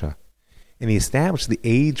in Russia, and he established the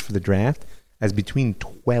age for the draft as between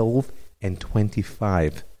 12 and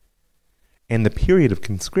 25, and the period of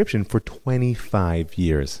conscription for 25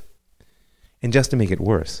 years. And just to make it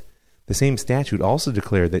worse, the same statute also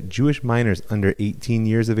declared that Jewish minors under 18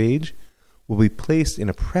 years of age will be placed in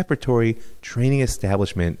a preparatory training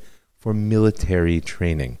establishment for military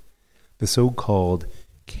training, the so-called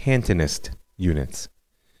cantonist units.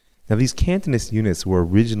 Now, these cantonist units were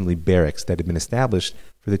originally barracks that had been established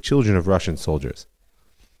for the children of Russian soldiers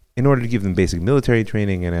in order to give them basic military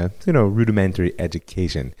training and a rudimentary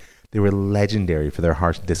education. They were legendary for their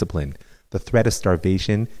harsh discipline. The threat of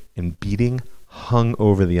starvation and beating hung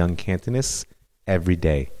over the young cantonists every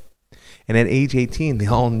day. And at age 18, they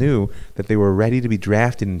all knew that they were ready to be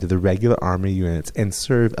drafted into the regular army units and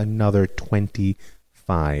serve another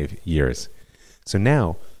 25 years. So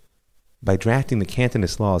now, by drafting the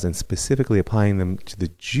cantonist laws and specifically applying them to the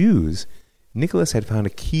Jews, Nicholas had found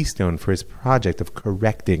a keystone for his project of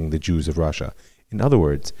correcting the Jews of Russia. In other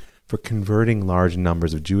words, for converting large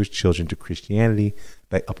numbers of Jewish children to Christianity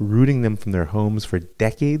by uprooting them from their homes for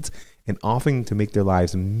decades and offering to make their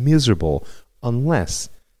lives miserable unless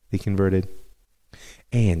they converted.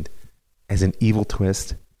 And, as an evil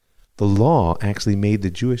twist, the law actually made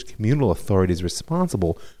the Jewish communal authorities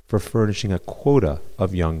responsible for furnishing a quota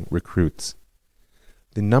of young recruits.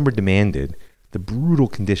 The number demanded, the brutal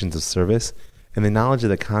conditions of service, and the knowledge that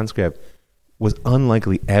the conscript was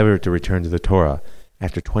unlikely ever to return to the Torah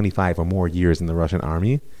after 25 or more years in the Russian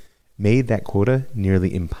army made that quota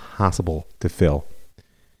nearly impossible to fill.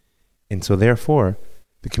 And so therefore,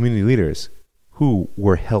 the community leaders, who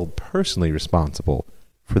were held personally responsible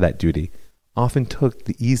for that duty, often took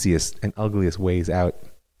the easiest and ugliest ways out,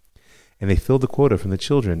 and they filled the quota from the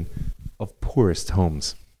children of poorest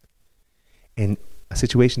homes. And a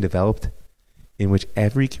situation developed in which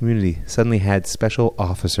every community suddenly had special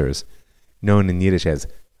officers, known in Yiddish as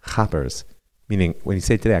chappers, meaning when you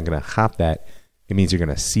say today, I'm going to chop that, it means you're going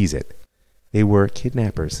to seize it. They were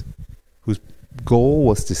kidnappers whose goal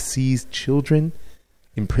was to seize children,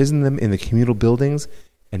 imprison them in the communal buildings,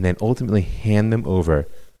 and then ultimately hand them over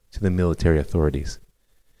to the military authorities.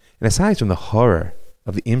 And aside from the horror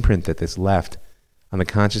of the imprint that this left on the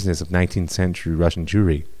consciousness of 19th century Russian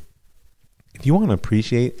Jewry, if you want to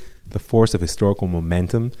appreciate the force of historical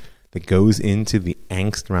momentum that goes into the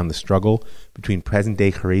angst around the struggle between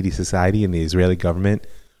present-day Haredi society and the Israeli government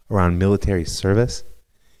around military service,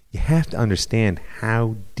 you have to understand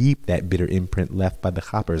how deep that bitter imprint left by the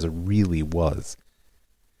Chappers really was.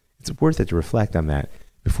 It's worth it to reflect on that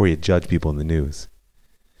before you judge people in the news.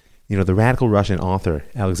 You know, the radical Russian author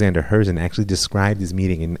Alexander Herzen actually described his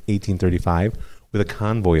meeting in 1835 with a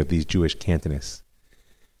convoy of these Jewish cantonists.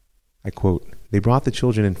 I quote, "They brought the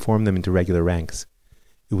children and formed them into regular ranks.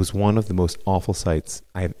 It was one of the most awful sights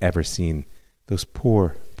I have ever seen. Those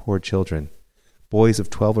poor, poor children. Boys of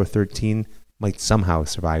 12 or 13 might somehow have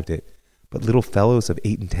survived it, but little fellows of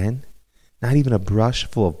 8 and 10? Not even a brush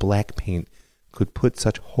full of black paint could put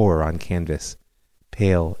such horror on canvas.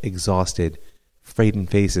 Pale, exhausted, frightened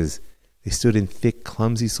faces, they stood in thick,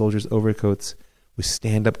 clumsy soldiers' overcoats with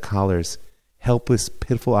stand-up collars, helpless,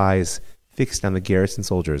 pitiful eyes fixed on the garrison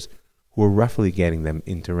soldiers who were roughly getting them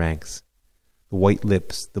into ranks. The white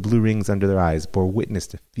lips, the blue rings under their eyes bore witness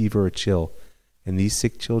to fever or chill, and these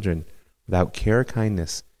sick children, without care or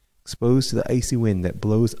kindness, exposed to the icy wind that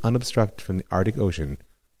blows unobstructed from the Arctic Ocean,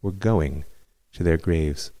 were going to their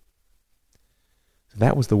graves." So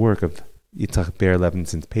that was the work of Yitzhak Ber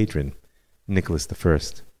Levinson's patron, Nicholas I.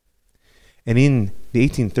 And in the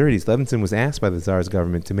 1830s, Levinson was asked by the Tsar's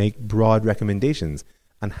government to make broad recommendations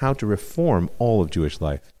on how to reform all of Jewish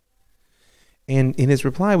life. And in his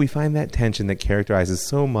reply, we find that tension that characterizes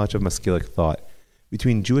so much of Maskilic thought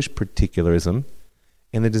between Jewish particularism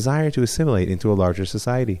and the desire to assimilate into a larger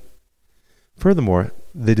society. Furthermore,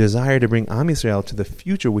 the desire to bring Am Yisrael to the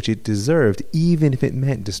future which it deserved, even if it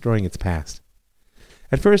meant destroying its past.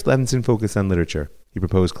 At first, Levinson focused on literature. He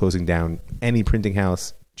proposed closing down any printing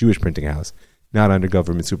house, Jewish printing house, not under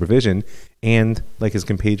government supervision, and, like his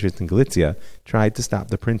compatriots in Galicia, tried to stop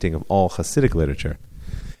the printing of all Hasidic literature.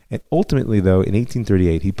 And ultimately, though, in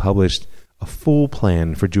 1838, he published a full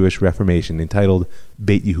plan for Jewish Reformation entitled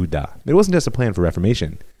Beit Yehuda. It wasn't just a plan for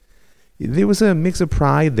Reformation. There was a mix of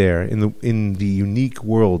pride there in the unique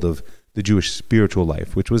world of the Jewish spiritual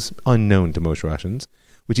life, which was unknown to most Russians,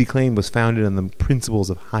 which he claimed was founded on the principles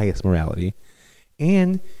of highest morality,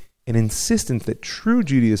 and an insistence that true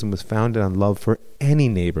Judaism was founded on love for any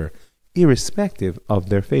neighbor, irrespective of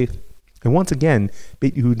their faith. And once again,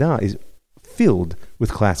 Beit Yehuda is filled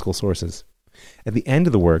with classical sources. At the end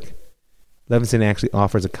of the work, Levinson actually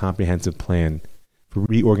offers a comprehensive plan for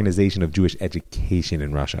reorganization of Jewish education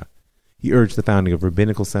in Russia. He urged the founding of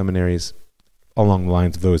rabbinical seminaries along the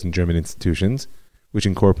lines of those in German institutions, which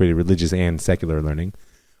incorporated religious and secular learning,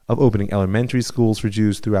 of opening elementary schools for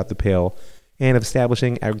Jews throughout the Pale, and of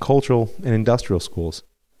establishing agricultural and industrial schools.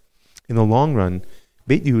 In the long run,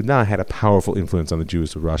 Beit Yehuda had a powerful influence on the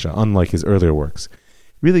Jews of Russia, unlike his earlier works.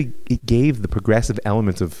 Really, it gave the progressive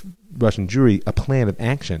elements of Russian Jewry a plan of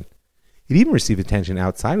action. It even received attention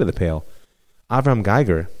outside of the Pale. Avram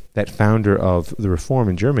Geiger, that founder of the Reform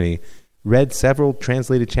in Germany, read several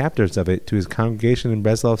translated chapters of it to his congregation in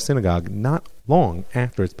Breslov synagogue not long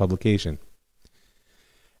after its publication.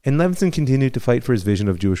 And Levinson continued to fight for his vision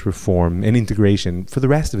of Jewish reform and integration for the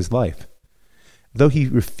rest of his life. Though he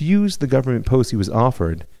refused the government post he was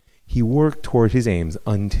offered, he worked toward his aims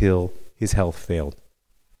until his health failed.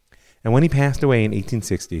 And when he passed away in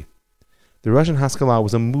 1860, the Russian Haskalah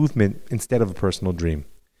was a movement instead of a personal dream,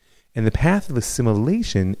 and the path of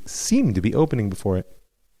assimilation seemed to be opening before it.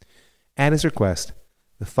 At his request,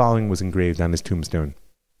 the following was engraved on his tombstone: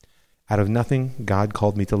 "Out of nothing God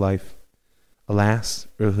called me to life. Alas,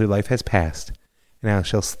 earthly life has passed, and I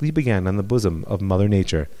shall sleep again on the bosom of Mother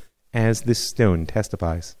Nature, as this stone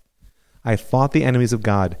testifies. I have fought the enemies of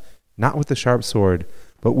God, not with the sharp sword,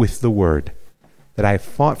 but with the word. That I have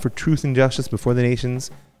fought for truth and justice before the nations,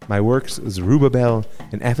 my works, Zerubbabel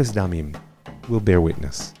and Ephes Damim, will bear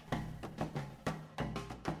witness."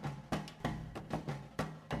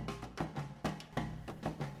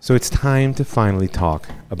 So it's time to finally talk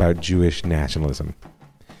about Jewish nationalism.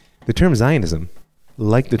 The term Zionism,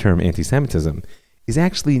 like the term anti-Semitism, is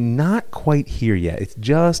actually not quite here yet. It's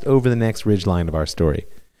just over the next ridgeline of our story.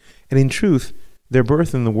 And in truth, their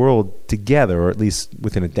birth in the world together, or at least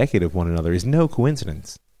within a decade of one another, is no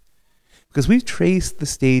coincidence. Because we've traced the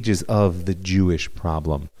stages of the Jewish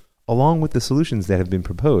problem, along with the solutions that have been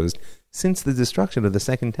proposed since the destruction of the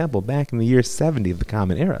Second Temple back in the year 70 of the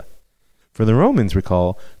Common Era. For the Romans,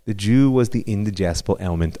 recall, the Jew was the indigestible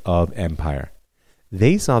element of empire.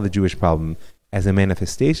 They saw the Jewish problem as a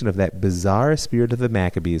manifestation of that bizarre spirit of the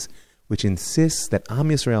Maccabees, which insists that Am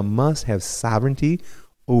Yisrael must have sovereignty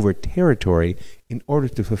over territory in order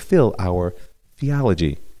to fulfill our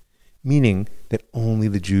theology, meaning that only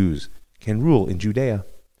the Jews can rule in Judea.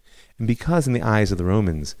 And because in the eyes of the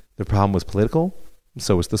Romans the problem was political,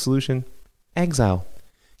 so was the solution: exile.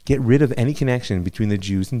 Get rid of any connection between the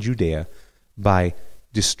Jews and Judea by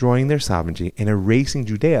destroying their sovereignty and erasing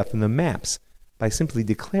Judea from the maps by simply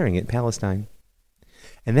declaring it Palestine.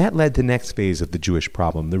 And that led to the next phase of the Jewish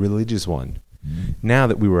problem, the religious one. Now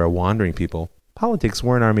that we were a wandering people, politics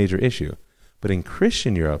weren't our major issue. But in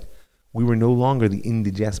Christian Europe, we were no longer the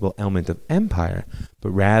indigestible element of empire, but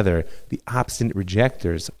rather the obstinate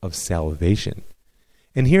rejectors of salvation.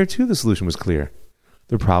 And here too the solution was clear.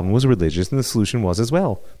 The problem was religious, and the solution was as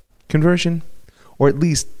well: conversion, or at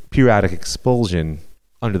least periodic expulsion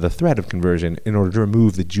under the threat of conversion in order to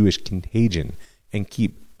remove the Jewish contagion and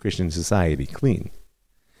keep Christian society clean.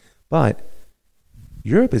 But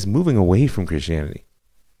Europe is moving away from Christianity,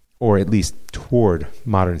 or at least toward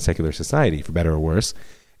modern secular society, for better or worse,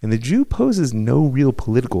 and the Jew poses no real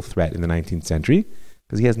political threat in the 19th century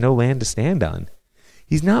because he has no land to stand on.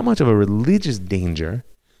 He's not much of a religious danger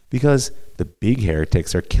because the big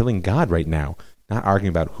heretics are killing God right now, not arguing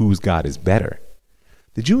about whose God is better.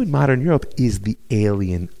 The Jew in modern Europe is the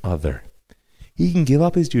alien other. He can give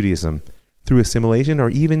up his Judaism through assimilation or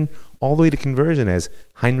even all the way to conversion, as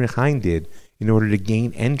Heinrich Heine did, in order to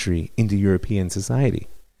gain entry into European society.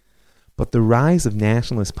 But the rise of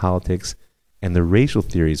nationalist politics and the racial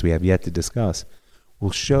theories we have yet to discuss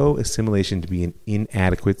will show assimilation to be an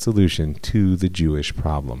inadequate solution to the Jewish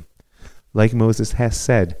problem. Like Moses has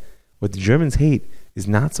said, what the Germans hate is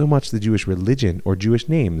not so much the Jewish religion or Jewish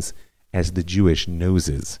names as the Jewish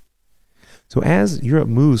noses. So as Europe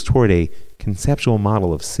moves toward a conceptual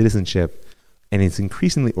model of citizenship and is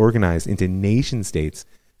increasingly organized into nation states,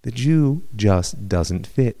 the Jew just doesn't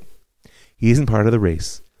fit. He isn't part of the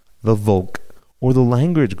race, the Volk, or the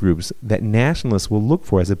language groups that nationalists will look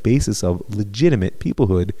for as a basis of legitimate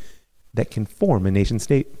peoplehood that can form a nation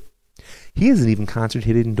state. He isn't even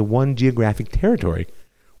concentrated into one geographic territory.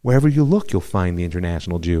 Wherever you look, you'll find the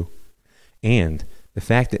international Jew. And the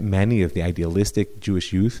fact that many of the idealistic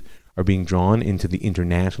Jewish youth are being drawn into the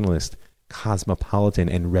internationalist, cosmopolitan,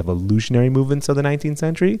 and revolutionary movements of the 19th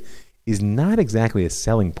century is not exactly a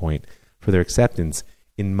selling point for their acceptance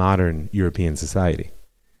in modern European society.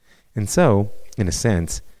 And so, in a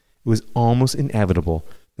sense, it was almost inevitable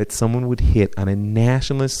that someone would hit on a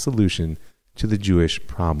nationalist solution to the Jewish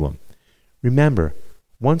problem. Remember,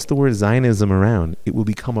 once the word Zionism around, it will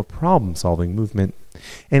become a problem-solving movement.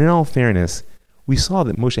 And in all fairness, we saw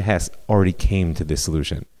that Moshe Hess already came to this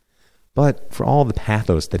solution. But for all the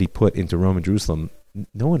pathos that he put into Rome and Jerusalem,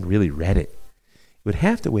 no one really read it. It would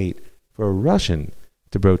have to wait for a Russian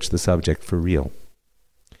to broach the subject for real.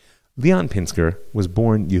 Leon Pinsker was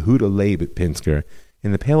born Yehuda Leib Pinsker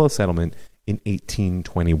in the Pale settlement in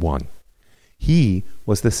 1821. He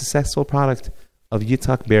was the successful product of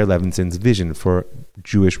Yitzhak Ber Levinson's vision for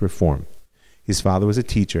Jewish reform. His father was a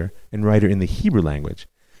teacher and writer in the Hebrew language,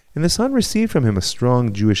 and the son received from him a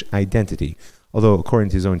strong Jewish identity, although, according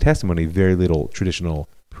to his own testimony, very little traditional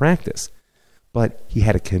practice. But he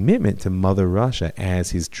had a commitment to Mother Russia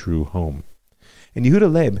as his true home. And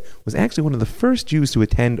Yehuda Leib was actually one of the first Jews to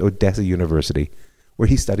attend Odessa University, where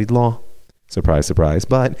he studied law. Surprise, surprise.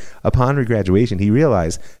 But upon regraduation, he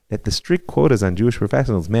realized that the strict quotas on Jewish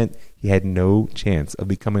professionals meant he had no chance of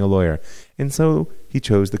becoming a lawyer, and so he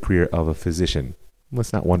chose the career of a physician.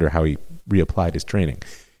 Let's not wonder how he reapplied his training.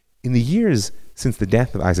 In the years since the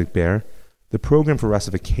death of Isaac Ber, the program for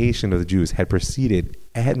Russification of the Jews had proceeded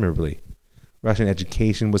admirably. Russian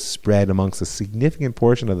education was spread amongst a significant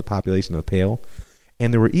portion of the population of the Pale,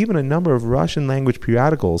 and there were even a number of Russian-language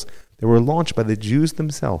periodicals that were launched by the Jews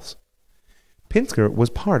themselves. Pinsker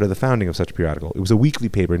was part of the founding of such a periodical. It was a weekly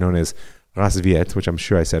paper known as Razviet, which I'm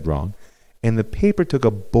sure I said wrong, and the paper took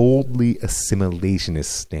a boldly assimilationist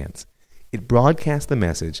stance. It broadcast the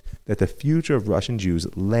message that the future of Russian Jews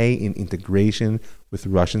lay in integration with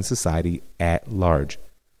Russian society at large.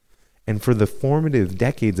 And for the formative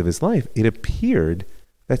decades of his life, it appeared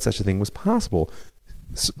that such a thing was possible.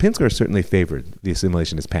 Pinsker certainly favored the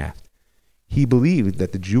assimilationist path. He believed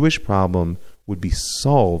that the Jewish problem would be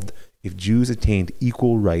solved if Jews attained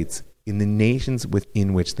equal rights in the nations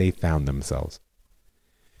within which they found themselves.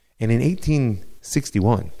 And in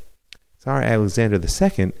 1861, Tsar Alexander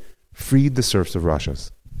II freed the serfs of Russia,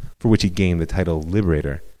 for which he gained the title of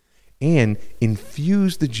liberator, and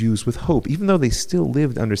infused the Jews with hope. Even though they still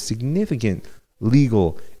lived under significant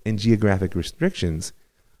legal and geographic restrictions,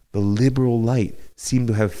 the liberal light seemed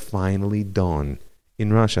to have finally dawned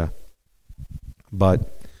in Russia.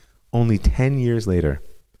 But only 10 years later,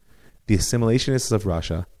 the assimilationists of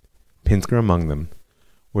Russia, Pinsker among them,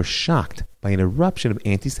 were shocked by an eruption of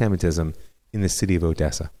anti-Semitism in the city of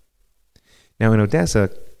Odessa. Now in Odessa,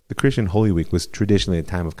 the Christian Holy Week was traditionally a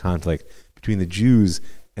time of conflict between the Jews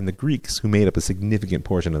and the Greeks, who made up a significant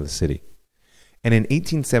portion of the city. And in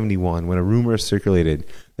 1871, when a rumor circulated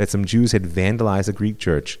that some Jews had vandalized a Greek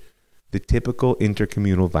church, the typical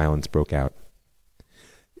intercommunal violence broke out.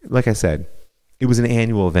 Like I said, it was an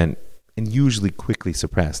annual event and usually quickly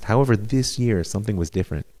suppressed. However, this year, something was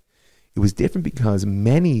different. It was different because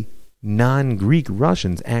many non-Greek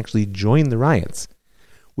Russians actually joined the riots,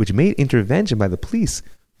 which made intervention by the police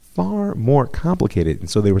far more complicated, and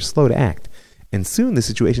so they were slow to act. And soon the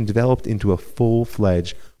situation developed into a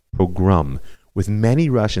full-fledged pogrom, with many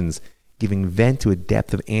Russians giving vent to a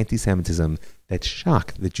depth of anti-Semitism that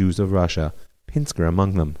shocked the Jews of Russia, Pinsker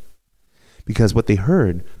among them. Because what they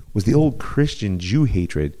heard was the old Christian Jew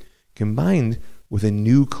hatred combined with a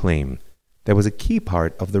new claim that was a key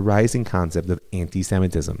part of the rising concept of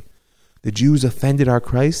anti-Semitism. The Jews offended our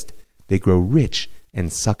Christ, they grow rich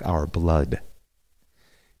and suck our blood.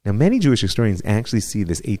 Now, many Jewish historians actually see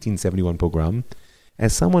this 1871 pogrom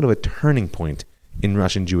as somewhat of a turning point in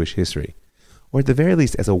Russian Jewish history, or at the very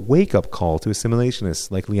least as a wake-up call to assimilationists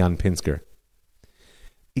like Leon Pinsker.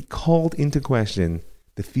 It called into question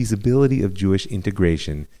the feasibility of Jewish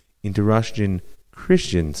integration into Russian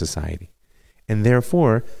Christian society, and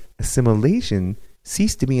therefore assimilation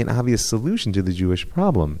ceased to be an obvious solution to the Jewish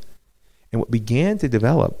problem. And what began to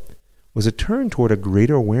develop was a turn toward a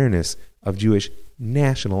greater awareness of Jewish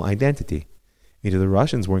national identity. If the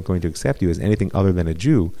Russians weren't going to accept you as anything other than a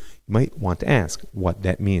Jew, you might want to ask what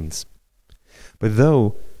that means. But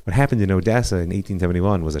though what happened in Odessa in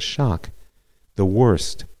 1871 was a shock, the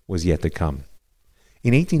worst was yet to come.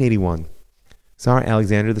 In 1881, Tsar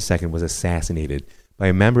Alexander II was assassinated by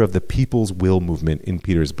a member of the People's Will movement in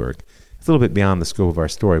Petersburg, It's a little bit beyond the scope of our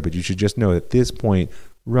story, but you should just know that at this point,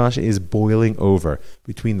 Russia is boiling over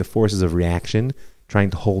between the forces of reaction,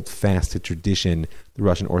 trying to hold fast to tradition, the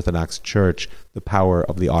Russian Orthodox Church, the power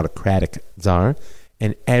of the autocratic Tsar,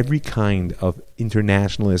 and every kind of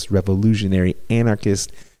internationalist, revolutionary,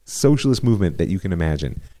 anarchist, socialist movement that you can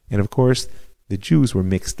imagine. And of course, the Jews were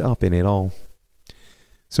mixed up in it all.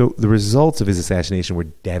 So the results of his assassination were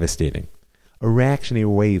devastating. A reactionary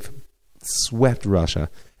wave swept Russia,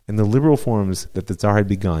 and the liberal forms that the Tsar had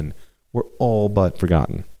begun were all but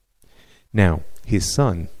forgotten. Now, his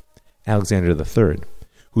son, Alexander III,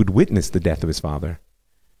 who'd witnessed the death of his father,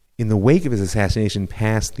 in the wake of his assassination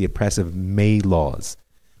passed the oppressive May laws,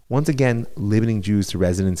 once again limiting Jews to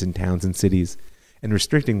residence in towns and cities and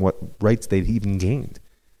restricting what rights they'd even gained.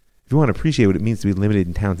 If you want to appreciate what it means to be limited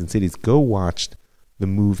in towns and cities, go watch the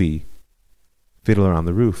movie Fiddler on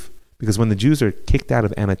the Roof. Because when the Jews are kicked out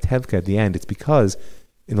of Anatevka at the end, it's because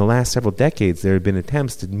in the last several decades there have been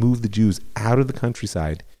attempts to move the Jews out of the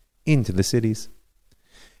countryside into the cities.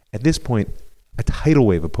 At this point, a tidal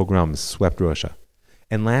wave of pogroms swept Russia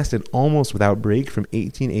and lasted almost without break from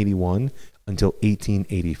 1881 until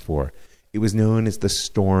 1884. It was known as the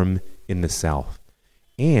Storm in the South.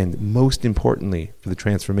 And most importantly, for the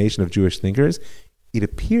transformation of Jewish thinkers, it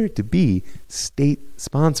appeared to be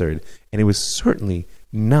state-sponsored, and it was certainly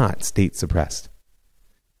not state-suppressed.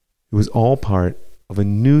 It was all part of a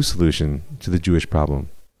new solution to the Jewish problem,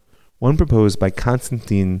 one proposed by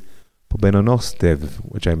Konstantin Pobedonostsev,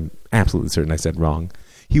 which I'm absolutely certain I said wrong.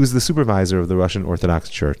 He was the supervisor of the Russian Orthodox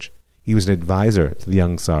Church. He was an advisor to the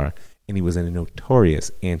young Tsar, and he was a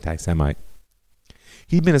notorious anti-Semite.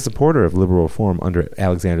 He'd been a supporter of liberal reform under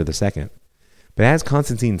Alexander II. But as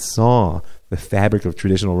Constantine saw the fabric of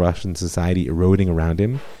traditional Russian society eroding around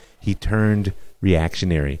him, he turned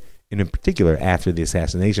reactionary, and in particular after the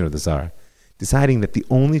assassination of the Tsar, deciding that the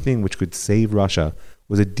only thing which could save Russia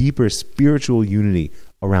was a deeper spiritual unity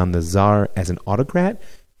around the Tsar as an autocrat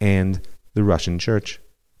and the Russian Church.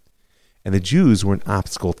 And the Jews were an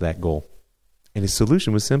obstacle to that goal. And his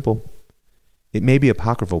solution was simple. It may be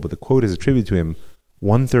apocryphal, but the quote is attributed to him: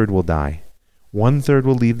 1/3 will die, 1/3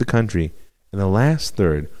 will leave the country, and the last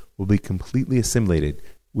third will be completely assimilated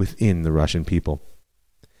within the Russian people.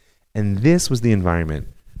 And this was the environment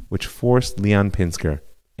which forced Leon Pinsker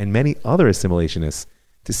and many other assimilationists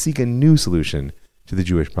to seek a new solution to the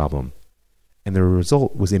Jewish problem. And the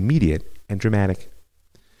result was immediate and dramatic.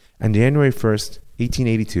 On January 1st,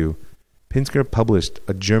 1882, Pinsker published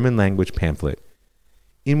a German-language pamphlet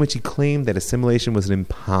in which he claimed that assimilation was an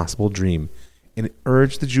impossible dream and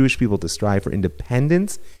urged the Jewish people to strive for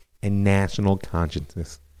independence and national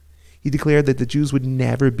consciousness. He declared that the Jews would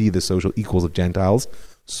never be the social equals of Gentiles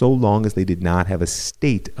so long as they did not have a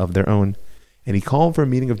state of their own, and he called for a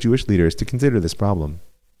meeting of Jewish leaders to consider this problem.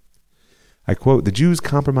 I quote, "The Jews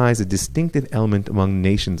comprise a distinctive element among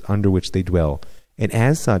nations under which they dwell, and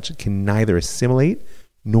as such can neither assimilate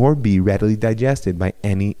nor be readily digested by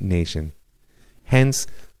any nation. Hence,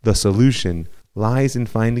 the solution lies in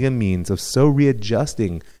finding a means of so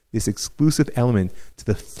readjusting this exclusive element to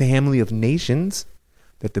the family of nations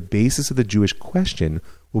that the basis of the Jewish question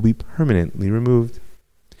will be permanently removed.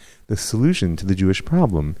 The solution to the Jewish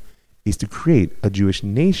problem is to create a Jewish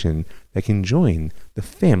nation that can join the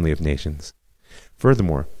family of nations."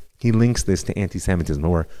 Furthermore, he links this to anti-Semitism,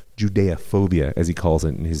 or Judeophobia, as he calls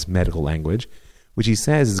it in his medical language, which he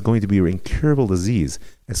says is going to be an incurable disease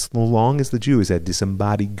as long as the Jew is a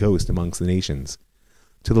disembodied ghost amongst the nations.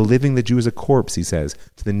 To the living, the Jew is a corpse, he says.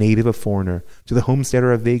 To the native, a foreigner. To the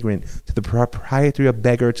homesteader, a vagrant. To the proprietor, a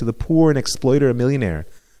beggar. To the poor, an exploiter, a millionaire.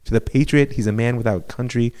 To the patriot, he's a man without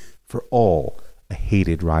country. For all, a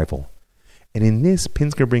hated rival. And in this,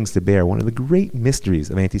 Pinsker brings to bear one of the great mysteries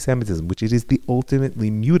of anti-Semitism, which is the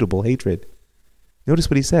ultimately mutable hatred. Notice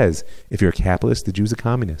what he says. If you're a capitalist, the Jew's a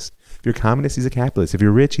communist. If you're a communist, he's a capitalist. If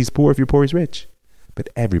you're rich, he's poor. If you're poor, he's rich. But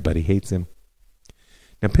everybody hates him.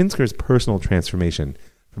 Now, Pinsker's personal transformation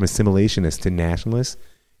from assimilationist to nationalist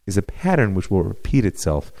is a pattern which will repeat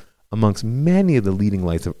itself amongst many of the leading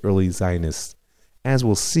lights of early Zionists, as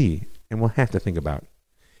we'll see and we'll have to think about.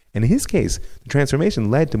 And in his case, the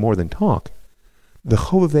transformation led to more than talk. The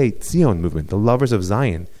Chovevei Zion movement, the lovers of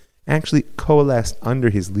Zion, actually coalesced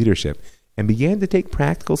under his leadership and began to take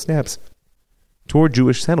practical steps toward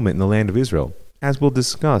Jewish settlement in the land of Israel, as we'll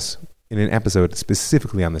discuss in an episode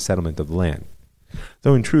specifically on the settlement of the land.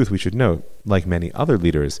 Though in truth, we should note, like many other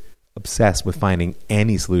leaders obsessed with finding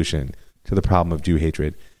any solution to the problem of Jew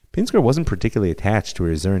hatred, Pinsker wasn't particularly attached to a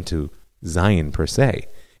return to Zion per se.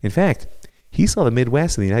 In fact, he saw the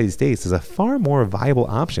Midwest and the United States as a far more viable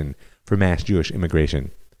option for mass Jewish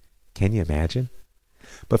immigration. Can you imagine?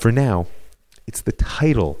 But for now, it's the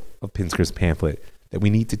title of Pinsker's pamphlet that we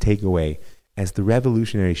need to take away as the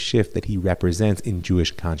revolutionary shift that he represents in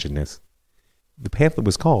Jewish consciousness. The pamphlet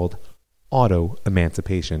was called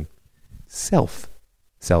Auto-Emancipation,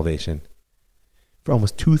 Self-Salvation. For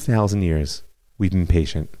almost 2,000 years, we've been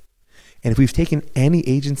patient. And if we've taken any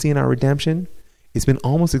agency in our redemption, it's been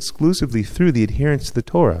almost exclusively through the adherence to the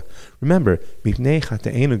Torah. Remember,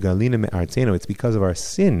 it's because of our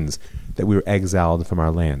sins that we were exiled from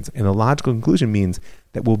our lands. And the logical conclusion means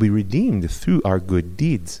that we'll be redeemed through our good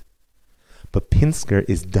deeds. But Pinsker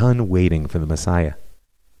is done waiting for the Messiah.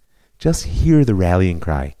 Just hear the rallying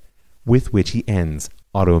cry with which he ends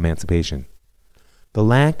auto-emancipation. The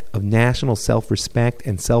lack of national self-respect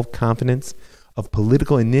and self-confidence, of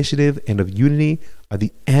political initiative and of unity are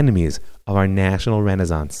the enemies of our national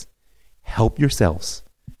renaissance. Help yourselves,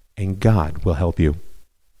 and God will help you.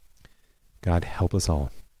 God help us all.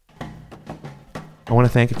 I want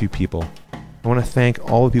to thank a few people. I want to thank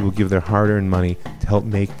all the people who give their hard-earned money to help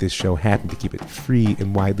make this show happen, to keep it free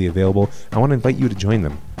and widely available. I want to invite you to join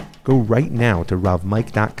them. Go right now to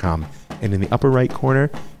ravmike.com, and in the upper right corner,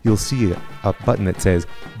 you'll see a button that says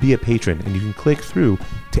Be a Patron, and you can click through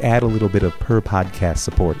to add a little bit of per podcast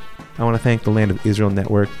support. I want to thank the Land of Israel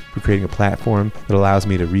Network for creating a platform that allows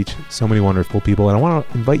me to reach so many wonderful people, and I want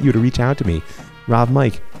to invite you to reach out to me,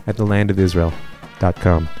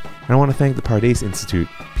 ravmike@thelandofisrael.com. And I want to thank the Pardes Institute,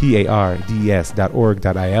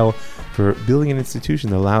 pardes.org.il, for building an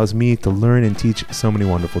institution that allows me to learn and teach so many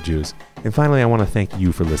wonderful Jews. And finally, I want to thank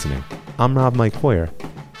you for listening. I'm Rav Mike Hoyer,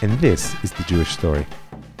 and this is The Jewish Story.